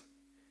rejects you,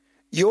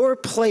 your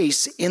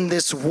place in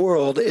this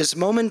world is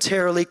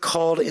momentarily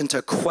called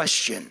into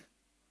question.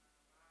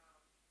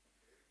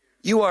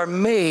 You are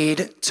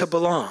made to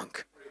belong.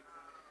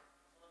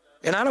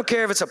 And I don't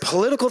care if it's a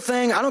political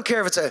thing. I don't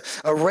care if it's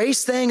a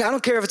race thing. I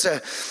don't care if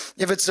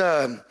it's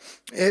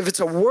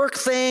a work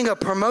thing, a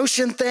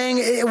promotion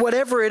thing,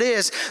 whatever it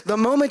is. The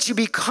moment you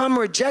become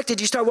rejected,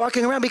 you start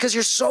walking around because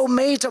you're so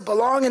made to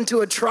belong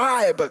into a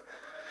tribe.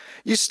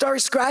 You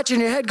start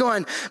scratching your head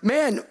going,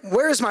 man,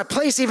 where is my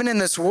place even in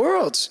this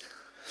world?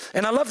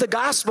 And I love the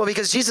gospel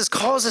because Jesus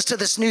calls us to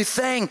this new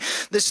thing,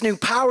 this new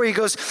power. He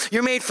goes,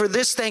 you're made for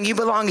this thing. You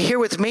belong here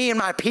with me and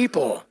my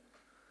people.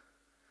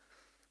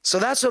 So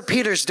that's what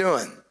Peter's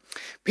doing.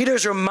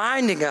 Peter's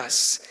reminding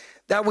us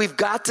that we've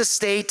got to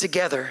stay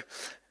together.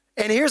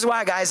 And here's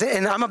why, guys,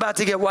 and I'm about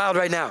to get wild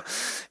right now.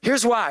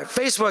 Here's why.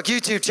 Facebook,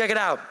 YouTube, check it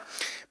out.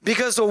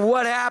 Because of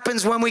what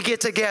happens when we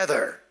get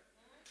together.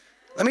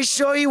 Let me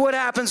show you what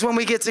happens when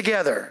we get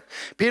together.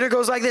 Peter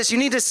goes like this. You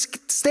need to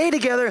stay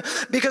together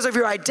because of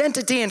your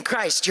identity in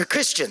Christ. You're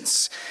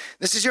Christians.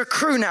 This is your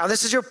crew now.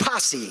 This is your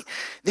posse.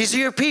 These are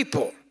your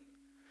people.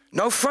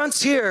 No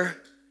fronts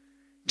here.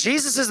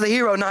 Jesus is the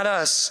hero, not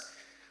us.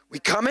 We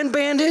come in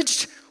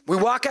bandaged. We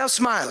walk out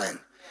smiling.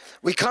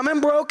 We come in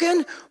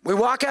broken. We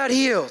walk out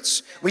healed.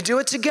 We do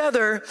it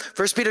together.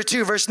 1 Peter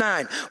 2, verse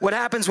 9. What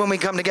happens when we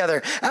come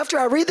together? After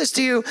I read this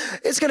to you,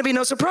 it's going to be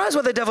no surprise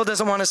why the devil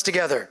doesn't want us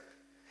together.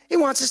 He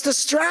wants us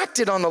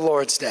distracted on the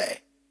Lord's day.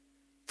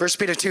 1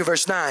 Peter 2,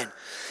 verse 9.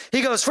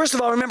 He goes, first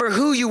of all, remember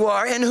who you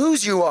are and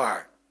whose you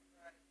are.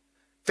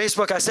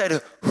 Facebook, I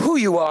said who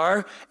you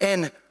are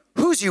and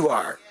whose you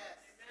are.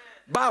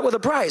 Bought with a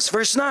price.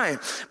 Verse 9.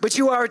 But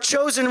you are a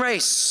chosen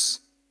race.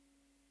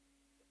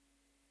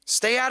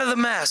 Stay out of the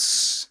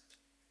mess.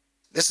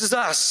 This is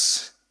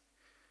us.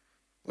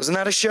 Wasn't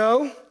that a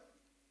show?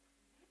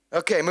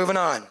 Okay, moving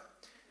on.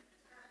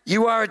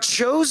 You are a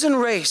chosen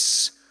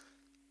race.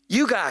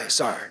 You guys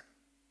are.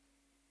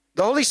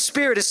 The Holy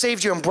Spirit has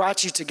saved you and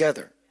brought you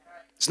together.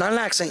 It's not an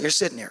accident. You're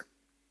sitting here.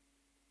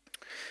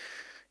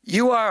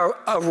 You are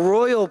a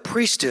royal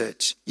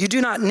priesthood. You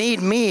do not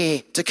need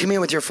me to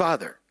commune with your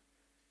Father.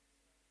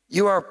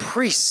 You are a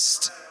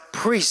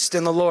priest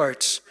in the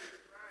Lord.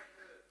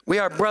 We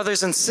are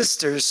brothers and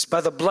sisters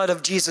by the blood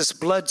of Jesus,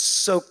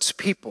 blood-soaked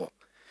people.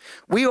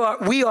 We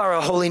are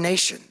a holy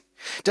nation.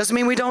 Doesn't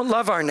mean we don't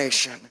love our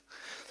nation,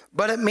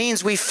 but it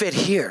means we fit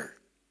here.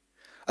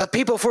 A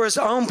people for his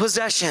own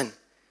possession,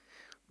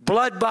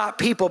 blood-bought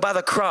people by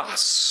the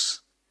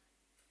cross,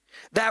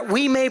 that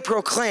we may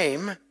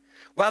proclaim,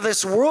 while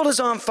this world is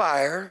on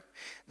fire,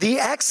 the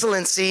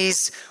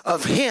excellencies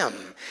of him.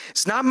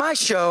 It's not my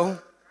show.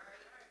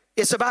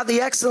 It's about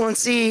the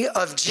excellency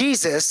of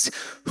Jesus,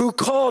 who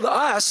called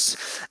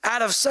us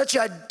out of such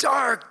a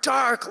dark,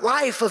 dark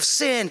life of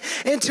sin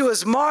into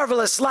his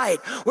marvelous light.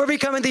 We're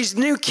becoming these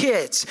new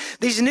kids,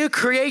 these new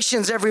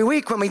creations every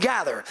week when we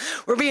gather.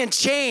 We're being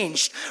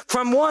changed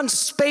from one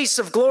space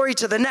of glory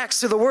to the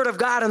next through the Word of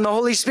God and the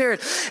Holy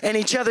Spirit and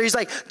each other. He's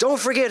like, don't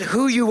forget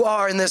who you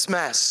are in this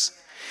mess.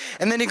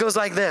 And then he goes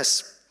like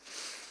this.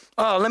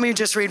 Oh, let me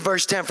just read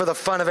verse 10 for the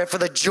fun of it, for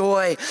the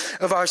joy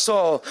of our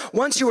soul.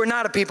 Once you were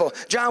not a people.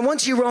 John,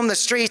 once you roamed the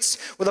streets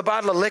with a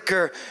bottle of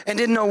liquor and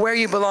didn't know where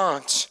you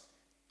belonged.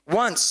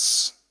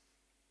 Once.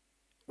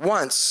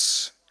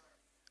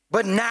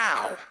 But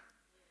now,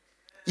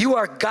 you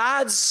are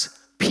God's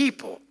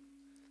people.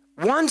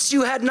 Once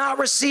you had not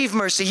received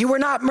mercy. You were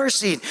not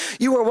mercied.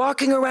 You were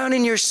walking around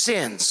in your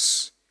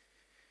sins.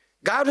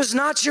 God was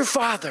not your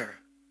father,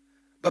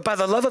 but by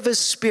the love of his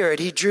Spirit,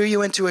 he drew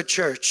you into a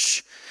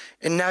church.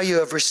 And now you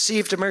have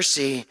received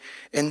mercy,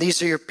 and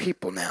these are your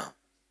people now.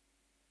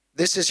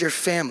 This is your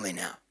family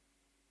now.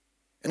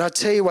 And I'll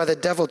tell you why the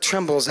devil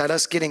trembles at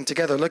us getting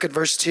together. Look at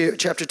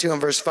chapter 2 and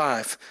verse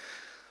 5.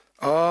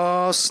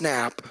 Oh,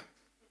 snap.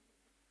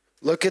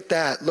 Look at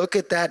that. Look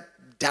at that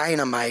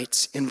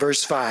dynamite in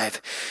verse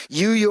 5.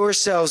 You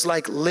yourselves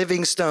like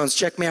living stones.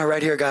 Check me out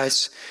right here,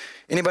 guys.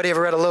 Anybody ever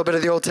read a little bit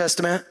of the Old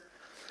Testament?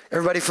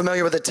 Everybody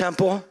familiar with the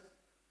temple?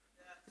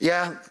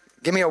 Yeah?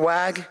 Give me a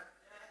wag.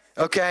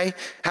 Okay,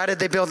 how did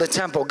they build the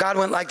temple? God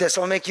went like this,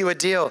 I'll make you a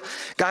deal.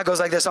 God goes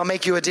like this, I'll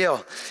make you a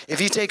deal.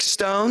 If you take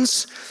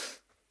stones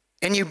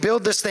and you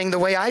build this thing the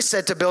way I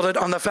said to build it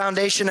on the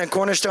foundation and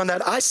cornerstone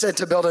that I said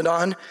to build it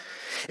on,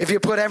 if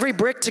you put every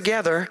brick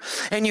together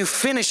and you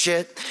finish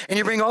it and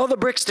you bring all the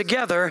bricks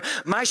together,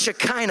 my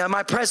Shekinah,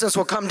 my presence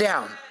will come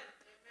down.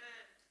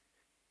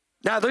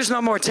 Now there's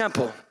no more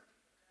temple.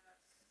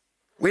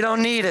 We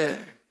don't need it.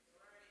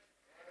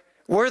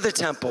 We're the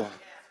temple.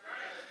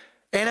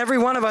 And every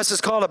one of us is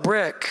called a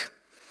brick.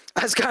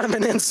 That's kind of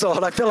an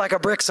insult. I feel like a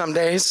brick some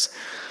days.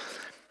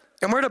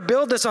 And we're to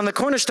build this on the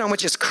cornerstone,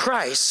 which is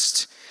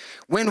Christ.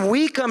 When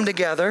we come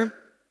together,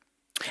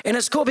 and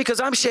it's cool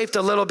because I'm shaped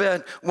a little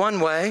bit one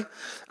way.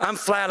 I'm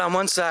flat on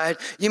one side.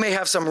 You may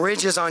have some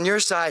ridges on your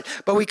side,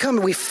 but we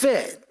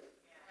fit.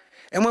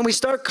 And when we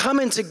start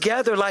coming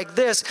together like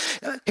this,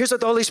 here's what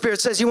the Holy Spirit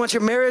says. You want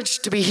your marriage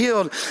to be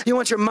healed. You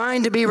want your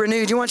mind to be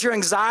renewed. You want your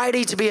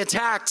anxiety to be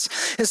attacked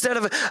instead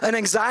of an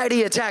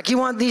anxiety attack. You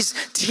want these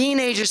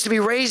teenagers to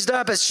be raised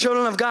up as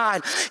children of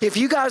God. If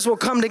you guys will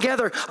come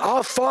together,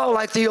 I'll fall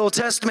like the Old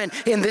Testament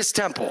in this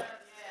temple.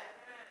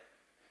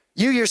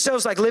 You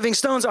yourselves, like living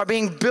stones, are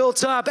being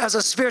built up as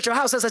a spiritual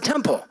house, as a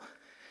temple.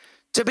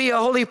 To be a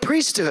holy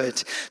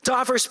priesthood, to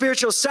offer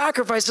spiritual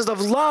sacrifices of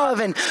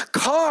love and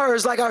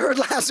cars, like I heard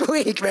last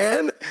week,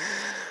 man.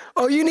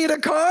 Oh, you need a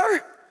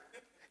car?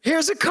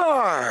 Here's a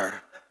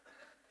car.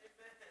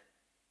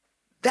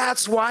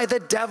 That's why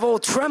the devil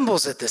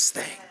trembles at this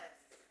thing.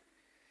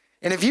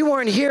 And if you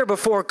weren't here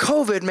before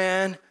COVID,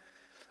 man,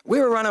 we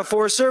were running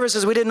 4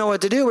 services. We didn't know what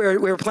to do. We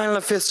were planning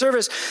a 5th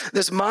service.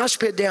 This mosh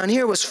pit down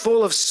here was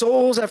full of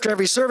souls after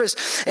every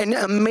service, and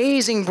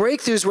amazing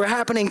breakthroughs were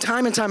happening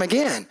time and time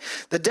again.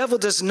 The devil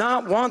does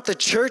not want the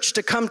church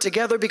to come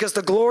together because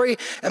the glory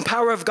and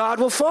power of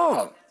God will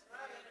fall.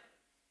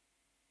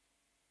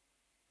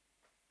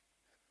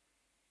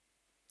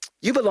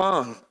 You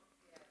belong.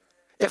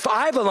 If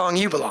I belong,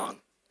 you belong.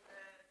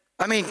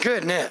 I mean,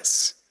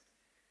 goodness.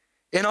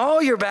 In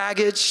all your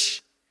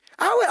baggage,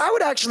 I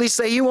would actually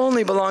say you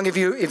only belong if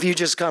you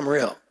just come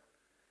real.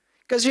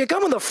 Because if you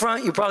come in the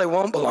front, you probably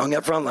won't belong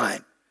at front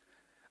line.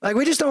 Like,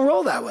 we just don't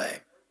roll that way.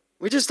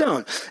 We just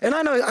don't. And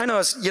I know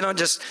it's,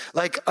 just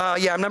like,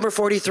 I'm number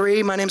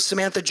 43. My name's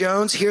Samantha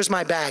Jones. Here's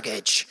my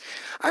baggage.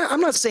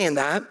 I'm not saying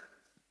that.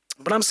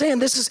 But I'm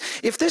saying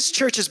if this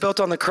church is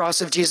built on the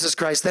cross of Jesus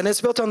Christ, then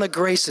it's built on the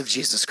grace of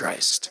Jesus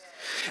Christ.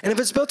 And if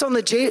it's built on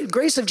the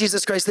grace of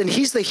Jesus Christ, then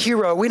he's the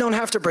hero. We don't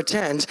have to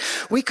pretend.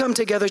 We come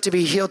together to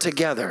be healed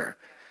together.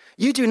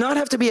 You do not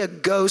have to be a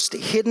ghost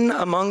hidden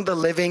among the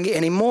living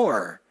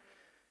anymore.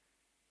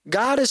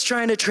 God is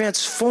trying to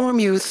transform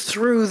you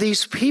through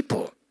these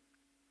people.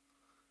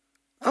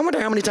 I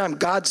wonder how many times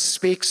God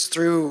speaks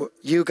through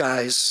you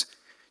guys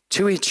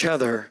to each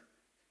other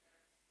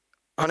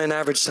on an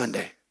average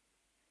Sunday.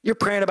 You're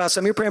praying about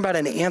something, you're praying about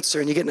an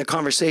answer, and you get in a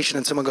conversation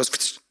and someone goes,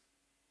 Psst.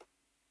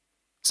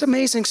 It's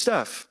amazing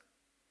stuff.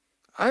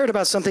 I heard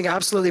about something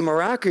absolutely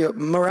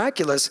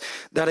miraculous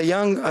that a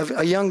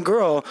young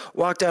girl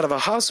walked out of a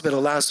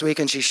hospital last week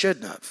and she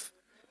shouldn't have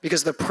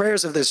because of the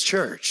prayers of this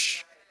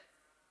church.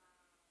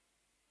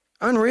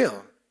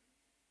 Unreal.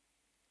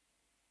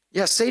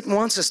 Yeah, Satan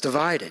wants us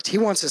divided. He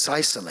wants us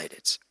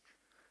isolated.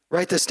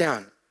 Write this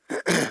down.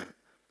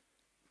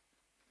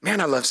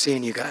 Man, I love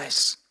seeing you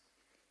guys.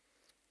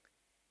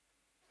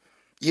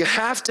 You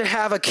have to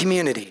have a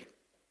community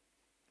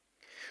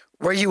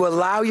where you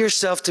allow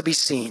yourself to be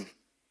seen.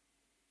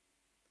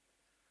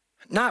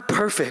 Not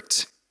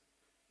perfect,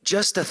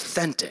 just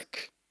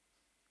authentic.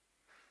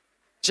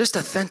 Just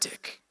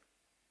authentic.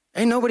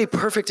 Ain't nobody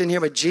perfect in here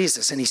but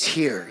Jesus, and he's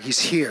here. He's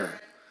here.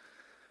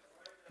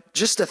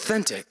 Just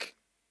authentic.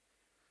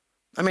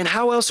 I mean,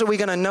 how else are we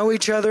going to know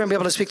each other and be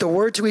able to speak the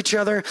word to each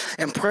other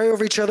and pray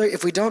over each other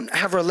if we don't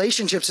have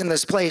relationships in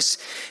this place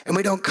and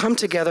we don't come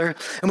together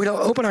and we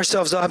don't open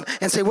ourselves up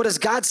and say, what does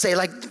God say?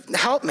 Like,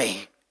 help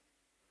me.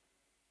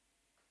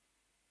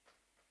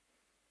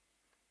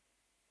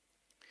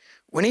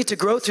 We need to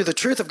grow through the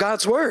truth of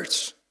God's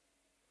words.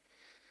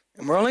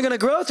 And we're only going to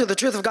grow through the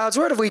truth of God's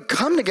word if we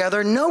come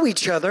together, know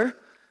each other,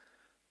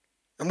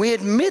 and we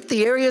admit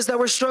the areas that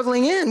we're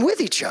struggling in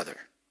with each other.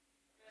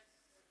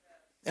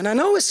 And I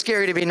know it's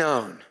scary to be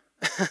known.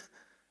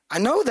 I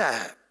know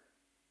that.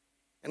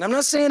 And I'm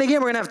not saying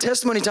again, we're going to have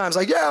testimony times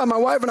like, yeah, my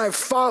wife and I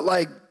fought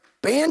like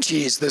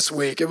banshees this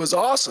week. It was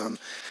awesome.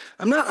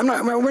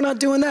 We're not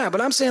doing that,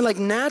 but I'm saying like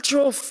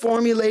natural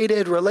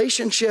formulated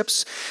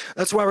relationships.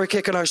 That's why we're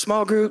kicking our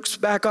small groups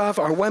back off,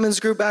 our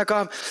women's group back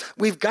off.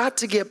 We've got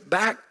to get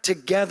back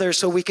together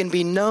so we can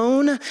be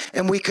known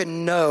and we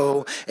can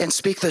know and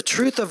speak the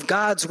truth of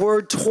God's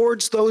word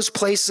towards those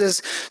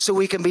places so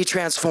we can be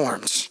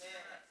transformed.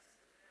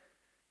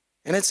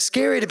 And it's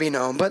scary to be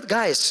known, but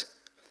guys,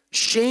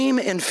 shame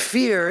and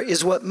fear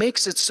is what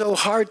makes it so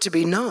hard to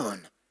be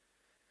known.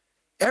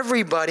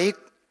 Everybody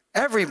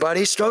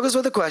struggles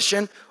with the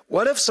question,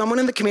 what if someone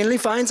in the community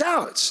finds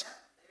out?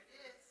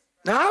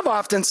 Now, I've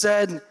often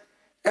said,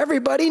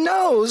 everybody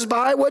knows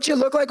by what you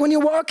look like when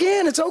you walk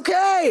in. It's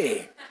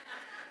okay.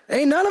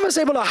 Ain't none of us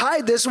able to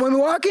hide this when we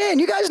walk in.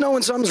 You guys know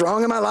when something's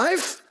wrong in my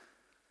life.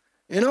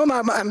 You know,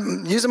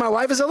 I'm using my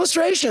wife as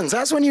illustrations.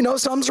 That's when you know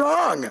something's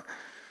wrong.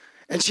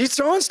 And she's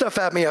throwing stuff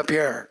at me up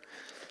here.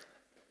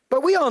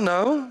 But we all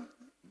know,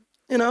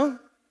 you know,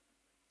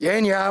 you're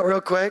in, you're out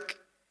real quick.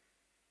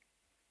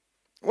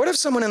 What if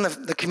someone in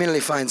the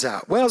community finds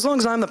out? Well, as long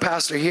as I'm the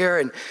pastor here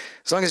and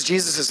as long as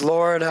Jesus is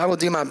Lord, I will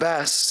do my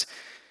best.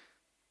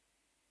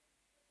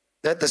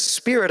 That the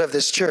spirit of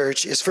this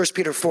church is 1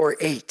 Peter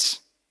 4:8.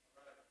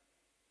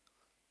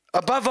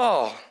 Above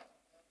all,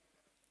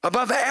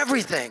 above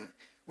everything,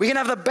 we can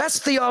have the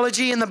best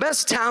theology and the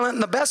best talent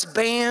and the best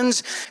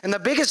bands and the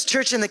biggest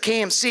church in the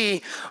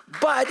KMC,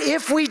 but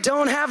if we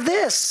don't have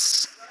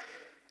this,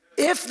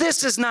 if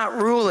this is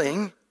not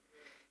ruling,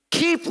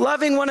 keep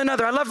loving one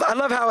another. I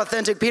love how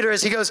authentic Peter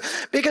is. He goes,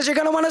 because you're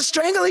going to want to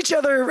strangle each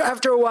other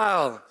after a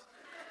while.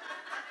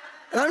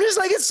 And I'm just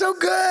like, it's so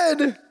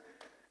good.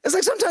 It's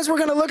like sometimes we're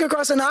going to look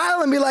across an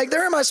aisle and be like,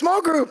 they're in my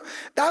small group.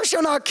 Thou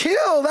shalt not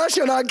kill. Thou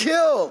shalt not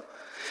kill.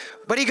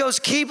 But he goes,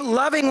 keep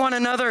loving one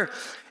another.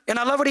 And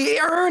I love what he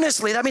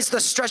earnestly, that means to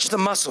stretch the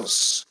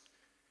muscles.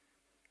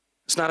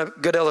 It's not a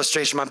good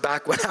illustration. My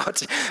back went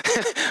out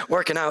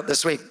working out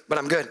this week, but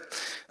I'm good.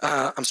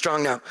 I'm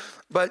strong now.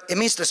 But it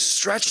means to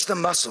stretch the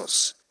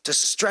muscles, to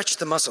stretch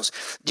the muscles.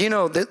 Do you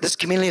know that this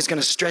community is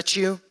going to stretch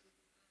you?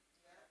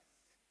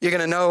 You're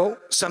going to know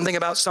something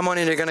about someone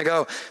and you're going to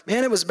go,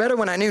 man, it was better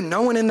when I knew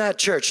no one in that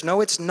church.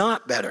 No, it's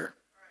not better.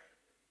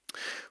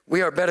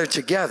 We are better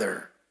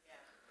together.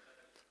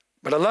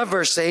 But I love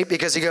verse 8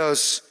 because he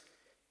goes,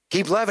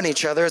 keep loving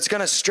each other. It's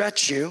going to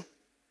stretch you.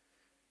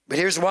 But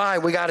here's why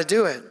we got to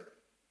do it.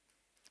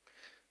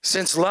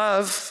 Since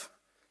love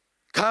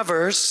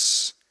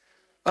covers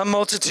a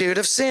multitude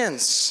of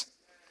sins.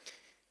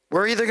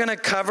 We're either going to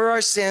cover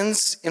our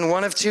sins in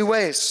one of two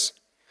ways.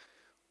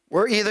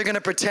 We're either going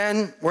to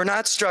pretend we're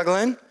not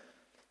struggling,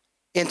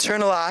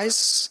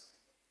 internalize,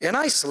 and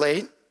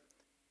isolate,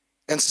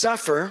 and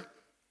suffer,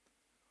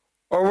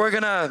 or we're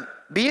going to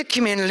be a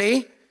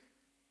community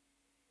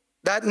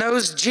that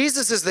knows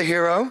Jesus is the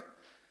hero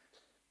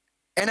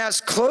and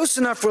has close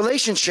enough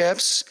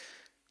relationships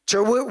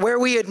to where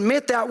we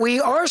admit that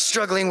we are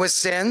struggling with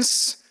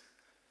sins,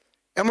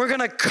 and we're going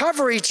to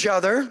cover each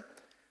other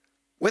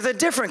with a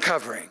different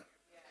covering,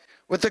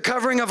 with the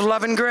covering of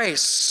love and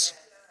grace.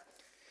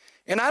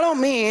 And I don't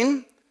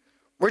mean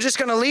we're just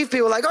going to leave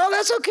people like, oh,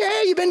 that's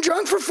okay. You've been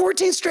drunk for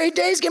 14 straight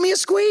days. Give me a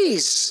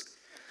squeeze.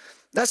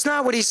 That's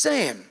not what he's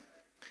saying.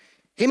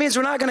 He means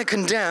we're not going to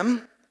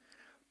condemn,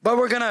 but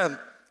we're going to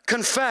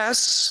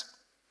confess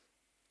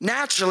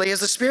naturally as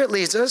the Spirit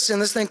leads us in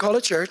this thing called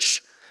a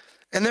church.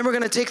 And then we're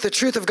going to take the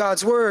truth of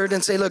God's word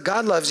and say, look,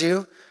 God loves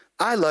you.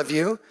 I love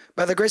you.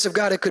 By the grace of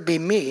God, it could be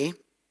me.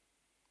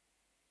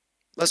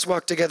 Let's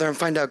walk together and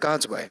find out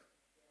God's way.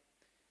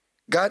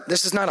 God,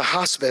 this is not a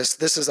hospice.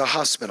 This is a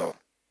hospital.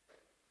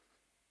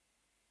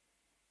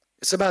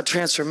 It's about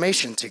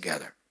transformation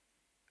together.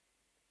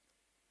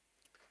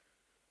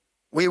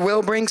 We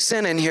will bring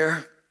sin in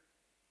here,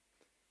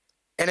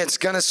 and it's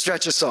going to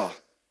stretch us all.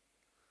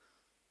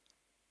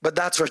 But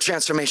that's where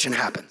transformation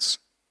happens.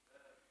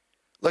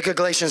 Look at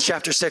Galatians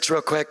chapter 6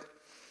 real quick.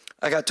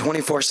 I got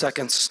 24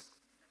 seconds.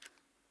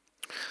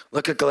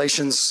 Look at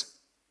Galatians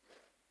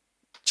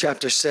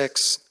chapter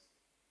 6.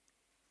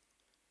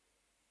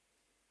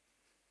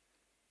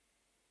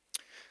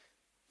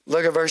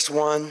 Look at verse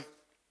 1.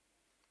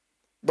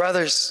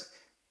 Brothers,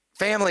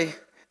 family.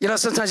 You know,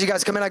 sometimes you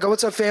guys come in, I go,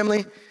 what's up,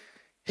 family?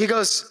 He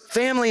goes,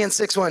 family in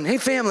 6:1. Hey,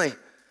 family,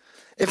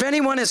 if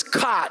anyone is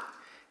caught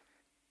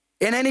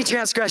in any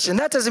transgression,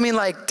 that doesn't mean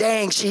like,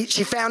 dang, she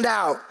found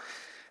out.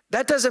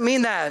 That doesn't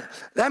mean that.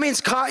 That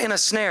means caught in a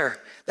snare.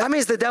 That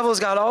means the devil's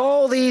got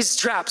all these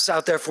traps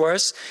out there for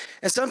us.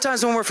 And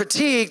sometimes when we're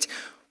fatigued,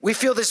 we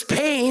feel this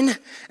pain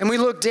and we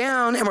look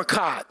down and we're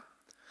caught.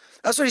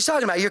 That's what he's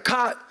talking about. You're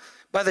caught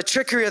by the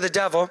trickery of the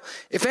devil.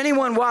 If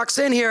anyone walks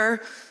in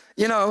here,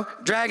 you know,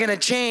 dragging a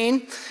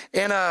chain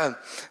and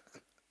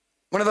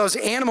one of those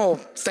animal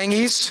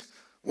thingies,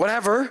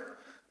 whatever,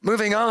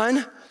 moving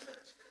on,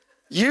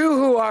 you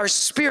who are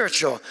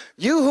spiritual,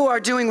 you who are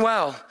doing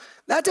well,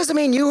 that doesn't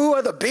mean you who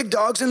are the big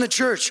dogs in the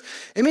church.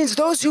 It means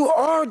those who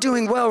are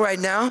doing well right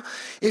now.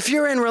 If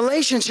you're in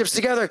relationships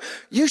together,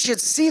 you should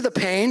see the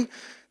pain.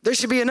 There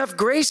should be enough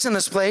grace in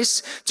this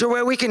place to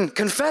where we can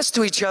confess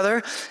to each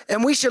other,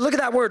 and we should look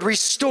at that word,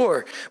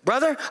 restore.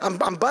 Brother,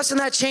 I'm busting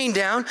that chain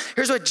down.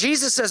 Here's what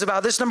Jesus says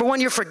about this. Number 1,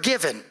 you're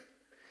forgiven.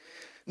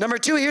 Number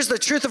 2, here's the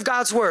truth of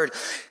God's word.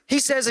 He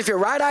says, if your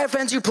right eye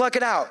offends you, pluck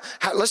it out.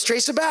 Let's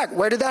trace it back.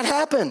 Where did that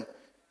happen?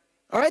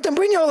 All right, then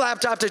bring your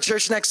laptop to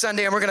church next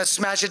Sunday and we're going to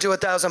smash it to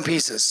 1,000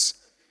 pieces.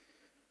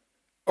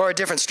 Or a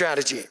different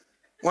strategy,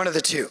 one of the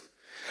two.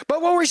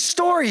 But we'll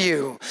restore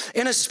you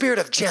in a spirit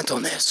of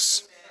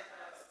gentleness.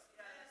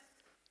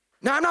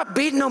 Now, I'm not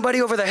beating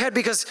nobody over the head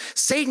because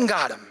Satan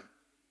got him.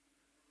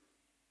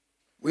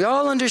 We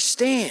all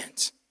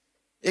understand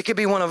it could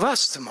be one of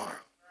us tomorrow.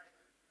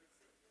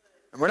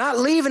 And we're not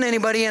leaving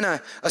anybody in a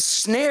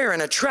snare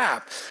and a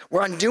trap.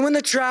 We're undoing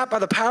the trap by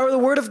the power of the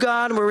word of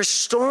God, and we're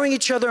restoring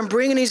each other and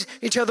bringing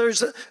each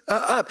other's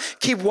up.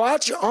 Keep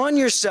watch on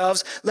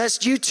yourselves,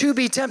 lest you too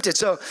be tempted.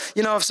 So,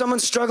 you know, if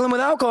someone's struggling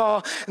with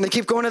alcohol and they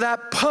keep going to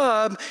that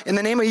pub in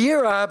the name of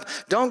Year Up,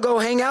 don't go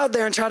hang out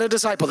there and try to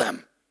disciple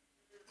them.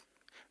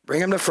 Bring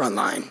them to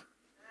Frontline.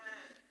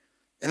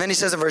 And then he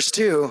says in verse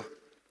 2,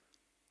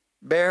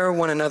 bear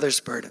one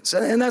another's burdens.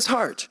 And that's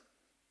hard.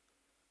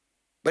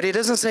 But he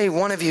doesn't say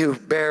one of you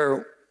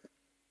bear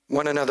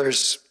one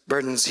another's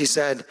burdens. He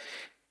said,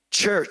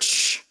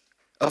 church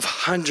of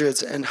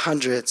hundreds and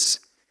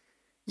hundreds,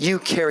 you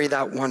carry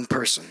that one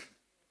person.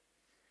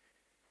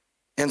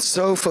 And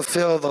so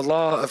fulfill the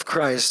law of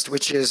Christ,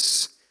 which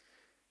is,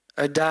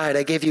 I died,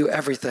 I gave you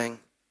everything.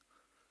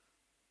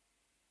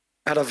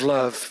 Out of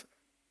love,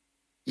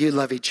 you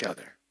love each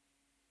other.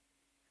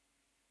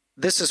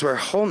 This is where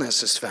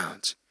wholeness is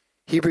found.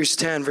 Hebrews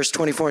 10, verse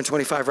 24 and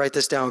 25, write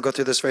this down. I'll go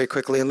through this very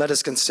quickly, and let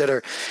us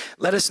consider.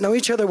 Let us know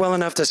each other well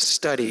enough to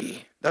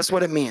study. That's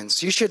what it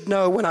means. You should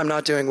know when I'm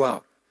not doing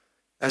well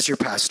as your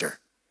pastor.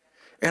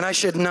 And I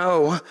should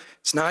know,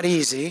 it's not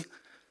easy,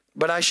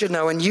 but I should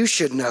know, and you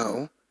should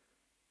know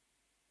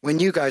when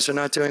you guys are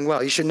not doing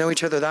well. You should know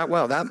each other that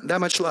well, that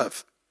much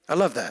love. I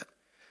love that.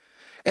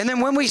 And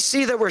then when we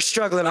see that we're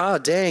struggling, oh,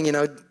 dang, you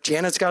know,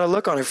 Janet's got a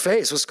look on her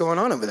face. What's going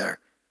on over there?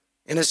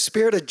 In a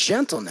spirit of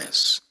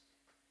gentleness.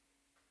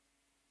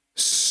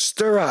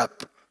 Stir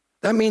up.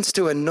 That means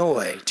to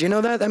annoy. Do you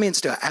know that? That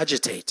means to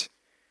agitate.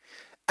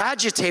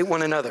 Agitate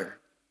one another.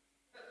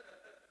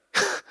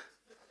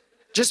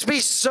 Just be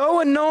so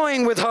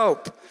annoying with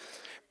hope.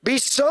 Be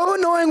so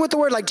annoying with the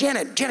word, like,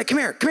 Janet, come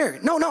here.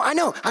 No, I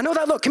know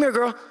that look. Come here,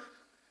 girl.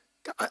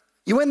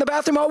 You went in the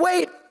bathroom, I'll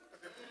wait.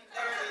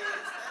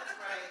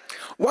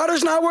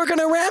 Water's not working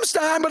at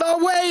Ramstein, but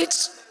I'll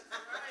wait.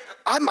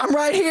 I'm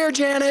right here,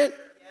 Janet.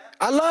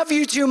 I love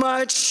you too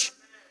much.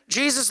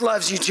 Jesus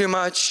loves you too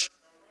much.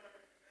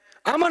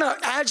 I'm going to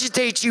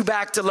agitate you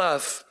back to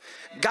love.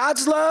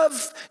 God's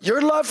love,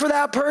 your love for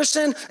that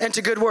person, and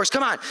to good works.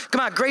 Come on.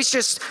 Grace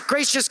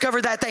just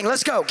covered that thing.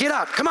 Let's go. Get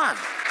up. Come on.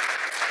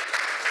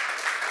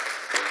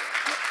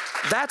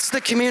 That's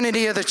the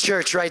community of the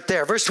church right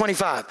there. Verse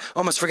 25.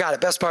 Almost forgot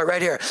it. Best part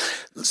right here.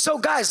 So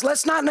guys,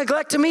 let's not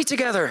neglect to meet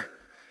together.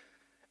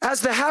 As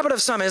the habit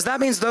of some is, that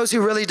means those who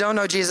really don't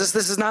know Jesus.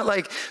 This is not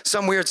like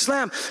some weird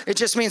slam. It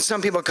just means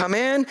some people come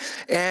in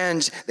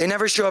and they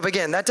never show up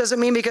again. That doesn't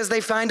mean because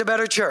they find a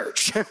better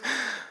church.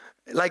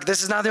 Like,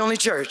 this is not the only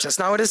church. That's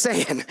not what it's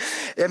saying.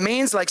 It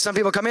means like some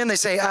people come in, they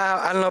say,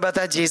 I don't know about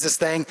that Jesus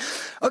thing.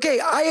 Okay,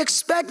 I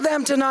expect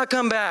them to not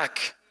come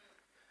back.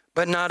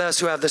 but not us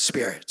who have the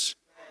Spirit.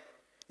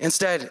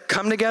 Instead,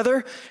 come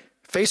together,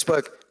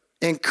 Facebook,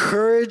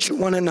 encourage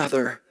one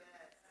another,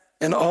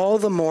 and all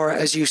the more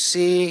as you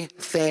see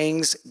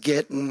things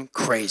getting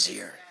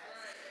crazier.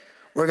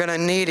 We're going to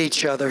need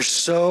each other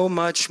so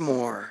much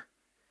more.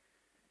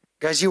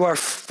 Guys, you are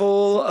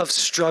full of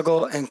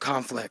struggle and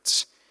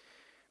conflicts,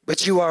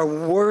 but you are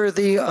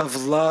worthy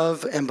of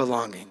love and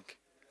belonging.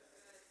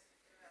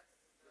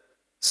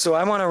 So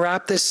I want to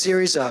wrap this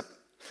series up.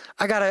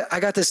 I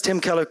got this Tim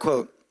Keller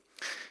quote,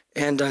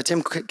 and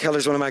Tim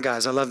Keller's one of my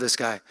guys. I love this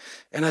guy.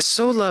 And I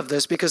so love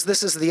this because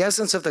this is the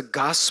essence of the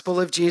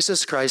gospel of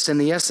Jesus Christ and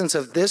the essence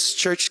of this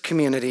church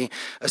community,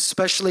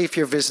 especially if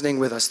you're visiting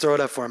with us. Throw it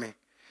up for me.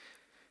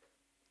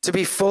 To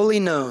be fully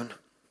known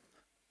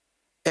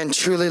and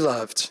truly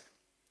loved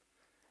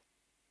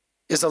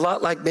is a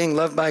lot like being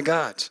loved by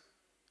God.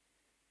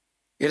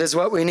 It is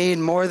what we need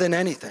more than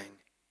anything.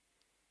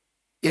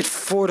 It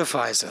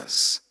fortifies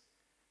us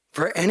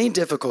for any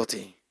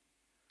difficulty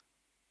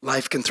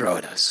life can throw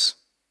at us.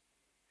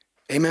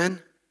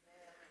 Amen?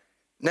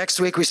 Next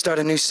week, we start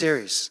a new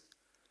series.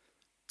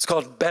 It's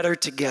called Better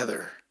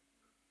Together.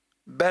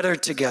 Better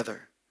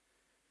Together.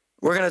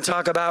 We're going to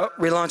talk about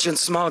relaunching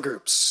small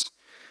groups.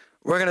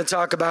 We're going to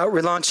talk about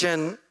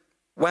relaunching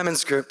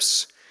women's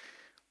groups.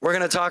 We're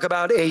going to talk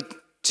about a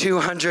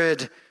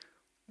 200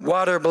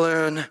 water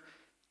balloon,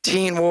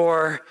 teen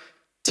war,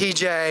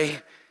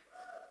 TJ,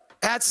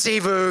 at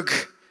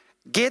CVUG,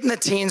 getting the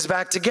teens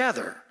back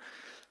together.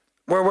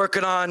 We're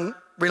working on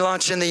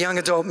relaunching the young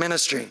adult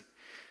ministry.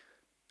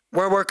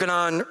 We're working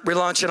on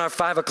relaunching our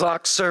 5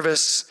 o'clock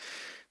service.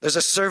 There's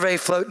a survey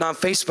floating on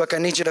Facebook. I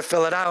need you to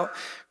fill it out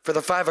for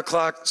the 5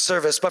 o'clock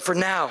service. But for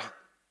now,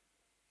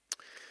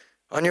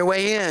 on your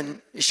way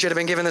in, you should have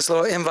been given this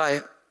little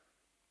invite.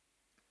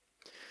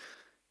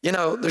 You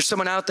know, there's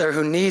someone out there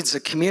who needs a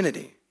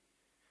community.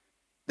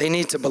 They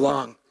need to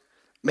belong.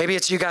 Maybe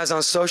it's you guys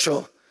on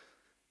social.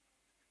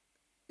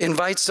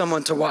 Invite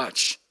someone to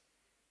watch.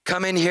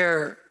 Come in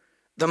here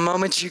the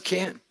moment you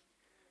can.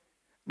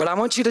 But I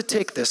want you to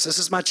take this. This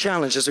is my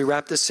challenge as we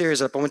wrap this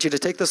series up. I want you to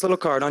take this little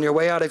card on your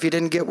way out if you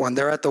didn't get one.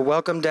 They're at the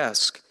welcome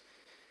desk.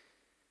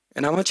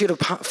 And I want you to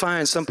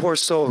find some poor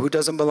soul who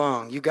doesn't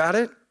belong. You got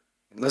it?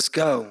 Let's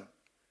go.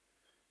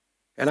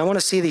 And I want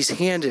to see these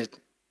handed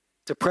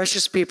to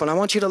precious people. And I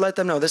want you to let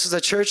them know this is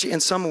a church in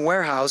some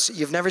warehouse.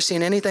 You've never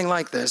seen anything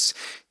like this.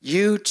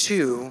 You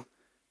too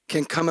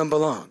can come and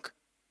belong.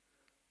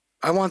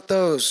 I want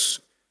those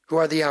who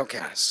are the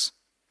outcasts.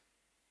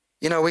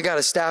 You know, we got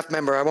a staff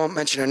member. I won't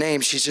mention her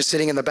name. She's just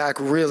sitting in the back,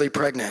 really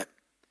pregnant.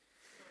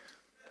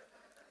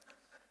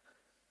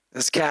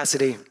 That's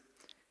Cassidy.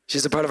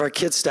 She's a part of our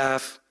kids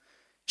staff.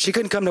 She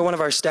couldn't come to one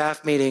of our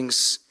staff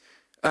meetings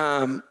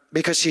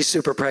because she's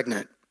super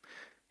pregnant.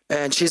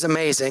 And she's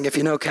amazing. If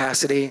you know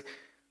Cassidy,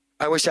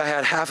 I wish I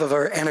had half of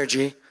her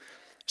energy.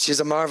 She's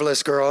a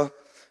marvelous girl.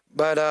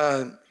 But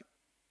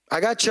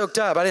I got choked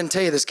up. I didn't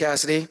tell you this,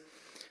 Cassidy.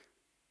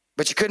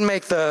 But you couldn't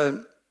make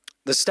the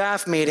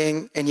staff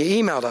meeting, and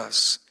you emailed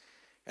us.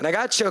 And I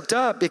got choked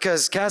up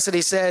because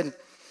Cassidy said,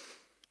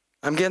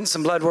 I'm getting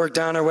some blood work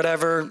done or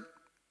whatever.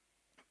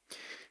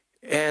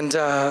 And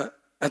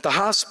at the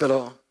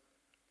hospital,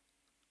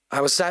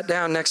 I was sat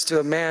down next to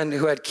a man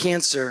who has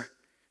cancer,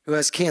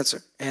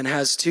 and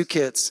has 2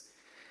 kids.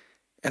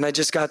 And I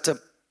just got to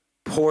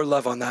pour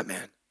love on that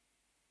man.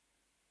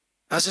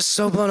 I was just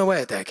so blown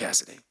away at that,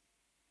 Cassidy.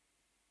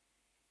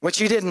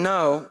 What you didn't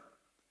know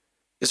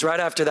is right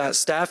after that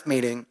staff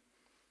meeting,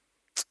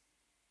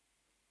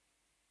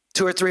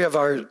 2 or 3 of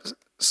our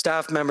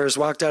staff members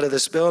walked out of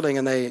this building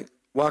and they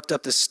walked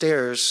up the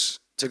stairs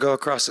to go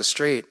across the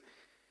street.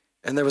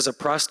 And there was a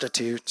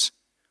prostitute,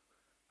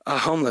 a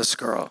homeless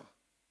girl,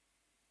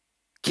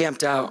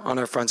 camped out on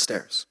our front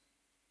stairs.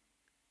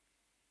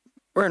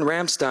 We're in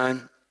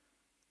Ramstein.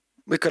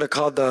 We could have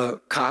called the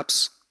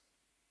cops.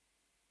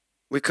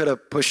 We could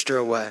have pushed her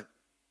away.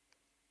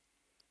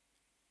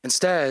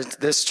 Instead,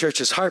 this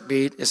church's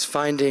heartbeat is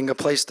finding a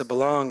place to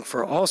belong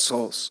for all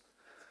souls.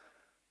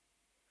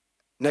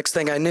 Next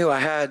thing I knew, I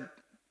had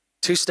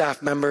 2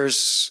 staff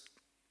members.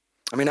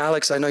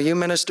 Alex, I know you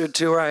ministered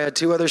to her. I had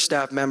 2 other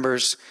staff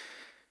members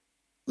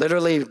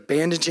literally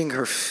bandaging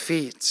her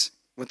feet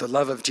with the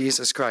love of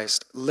Jesus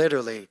Christ,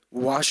 literally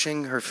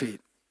washing her feet.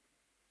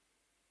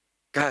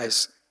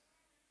 Guys,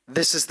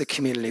 this is the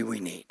community we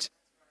need.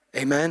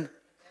 Amen?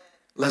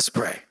 Let's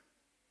pray.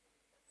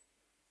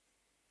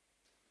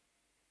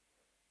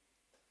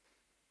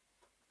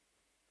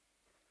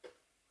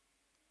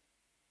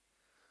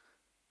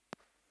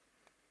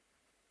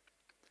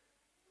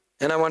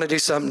 And I want to do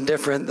something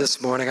different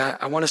this morning.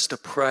 I want us to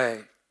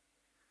pray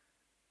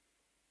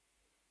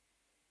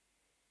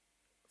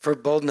for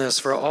boldness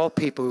for all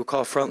people who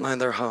call Frontline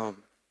their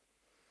home,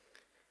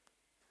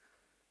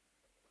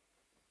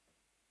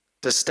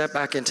 to step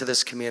back into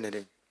this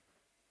community,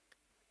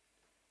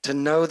 to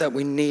know that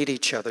we need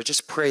each other.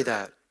 Just pray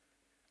that.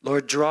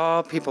 Lord,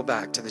 draw people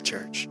back to the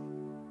church.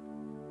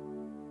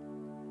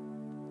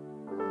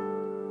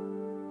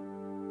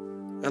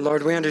 And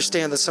Lord, we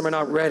understand that some are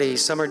not ready.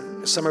 Some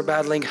are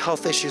battling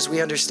health issues.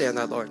 We understand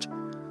that, Lord.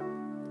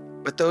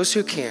 But those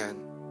who can,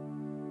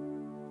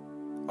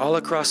 all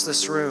across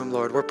this room,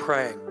 Lord, we're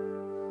praying.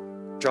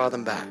 Draw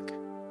them back.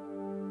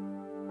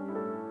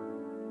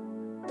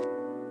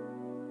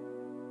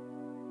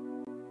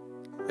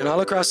 And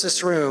all across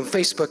this room,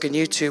 Facebook and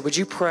YouTube, would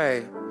you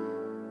pray?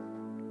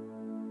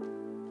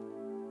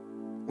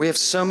 We have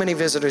so many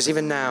visitors,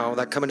 even now,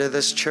 that come into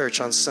this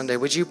church on Sunday.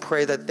 Would you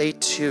pray that they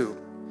too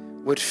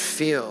would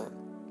feel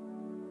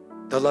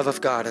the love of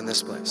God in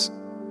this place?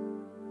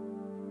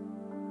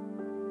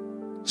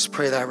 Just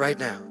pray that right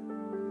now.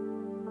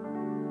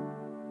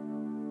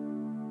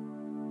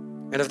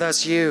 And if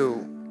that's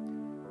you,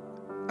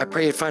 I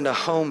pray you'd find a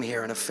home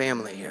here and a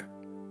family here.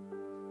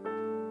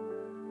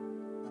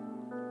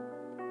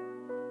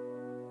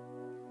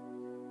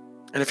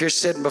 And if you're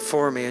sitting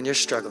before me and you're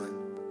struggling,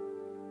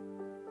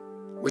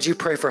 would you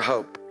pray for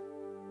hope?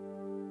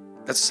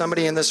 That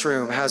somebody in this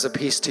room has a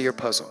piece to your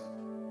puzzle,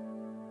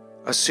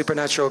 a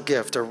supernatural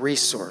gift, a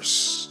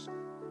resource,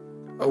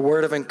 a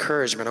word of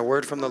encouragement, a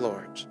word from the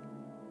Lord.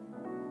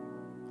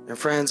 And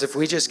friends, if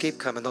we just keep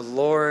coming, the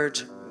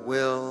Lord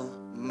will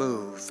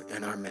move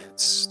in our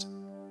midst.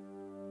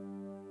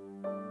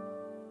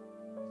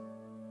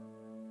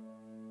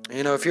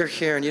 You know, if you're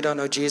here and you don't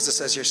know Jesus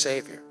as your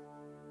Savior,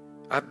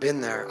 I've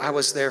been there. I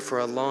was there for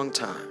a long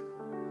time.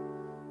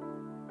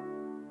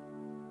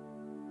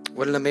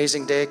 What an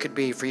amazing day it could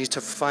be for you to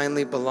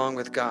finally belong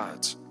with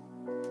God,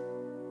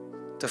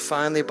 to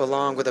finally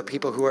belong with the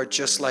people who are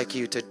just like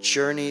you, to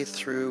journey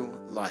through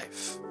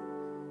life.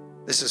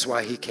 This is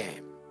why he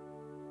came.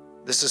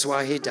 This is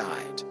why he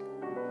died.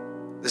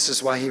 This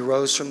is why he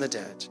rose from the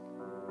dead.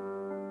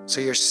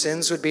 So your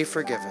sins would be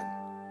forgiven,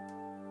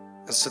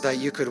 and so that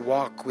you could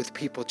walk with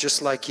people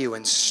just like you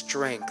in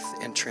strength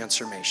and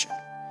transformation.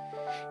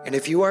 And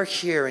if you are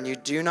here and you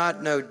do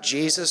not know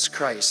Jesus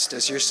Christ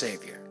as your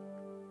Savior,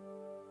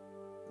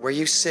 where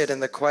you sit in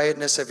the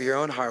quietness of your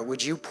own heart,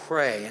 would you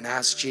pray and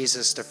ask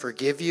Jesus to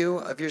forgive you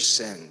of your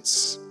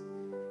sins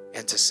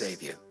and to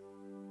save you?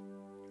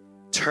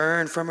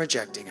 Turn from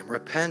rejecting him.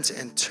 Repent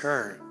and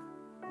turn.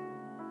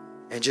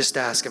 And just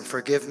ask him,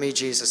 forgive me,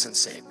 Jesus, and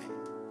save me.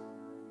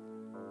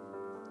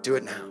 Do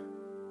it now.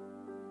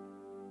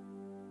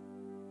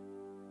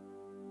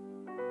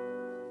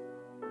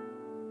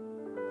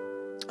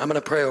 I'm going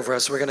to pray over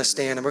us. We're going to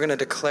stand and we're going to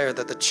declare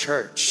that the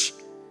church,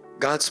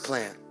 God's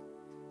plan,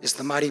 is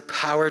the mighty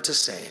power to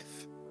save.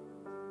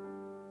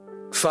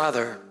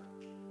 Father,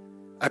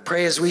 I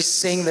pray as we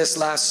sing this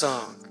last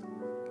song,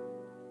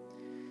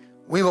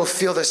 we will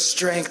feel the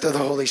strength of the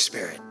Holy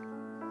Spirit.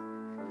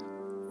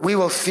 We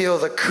will feel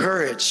the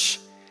courage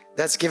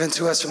that's given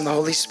to us from the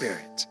Holy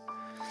Spirit.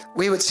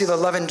 We would see the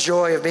love and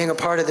joy of being a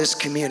part of this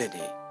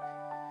community.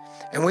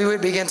 And we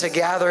would begin to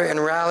gather and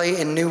rally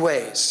in new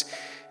ways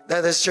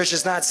that this church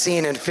has not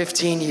seen in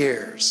 15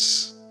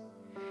 years.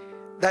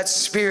 That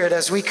spirit,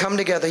 as we come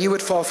together, you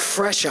would fall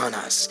fresh on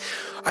us.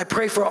 I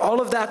pray for all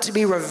of that to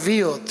be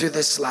revealed through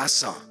this last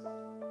song.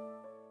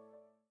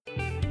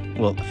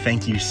 Well,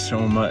 thank you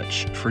so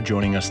much for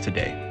joining us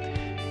today.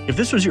 If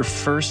this was your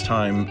first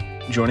time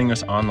joining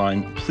us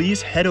online,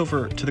 please head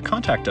over to the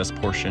Contact Us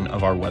portion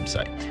of our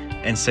website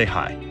and say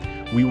hi.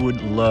 We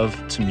would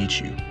love to meet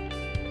you.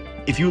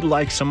 If you would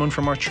like someone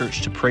from our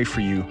church to pray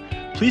for you,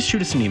 please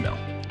shoot us an email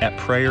at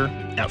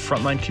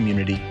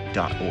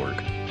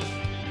prayer@frontlinecommunity.org.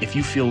 If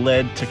you feel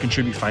led to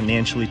contribute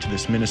financially to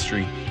this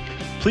ministry,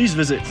 please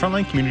visit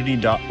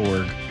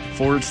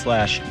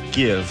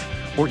frontlinecommunity.org/give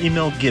or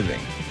email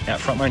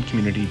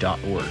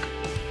giving@frontlinecommunity.org.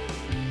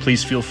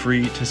 Please feel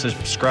free to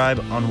subscribe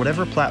on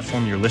whatever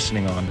platform you're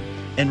listening on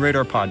and rate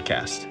our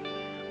podcast.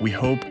 We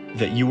hope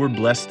that you were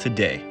blessed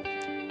today,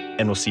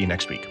 and we'll see you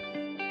next week.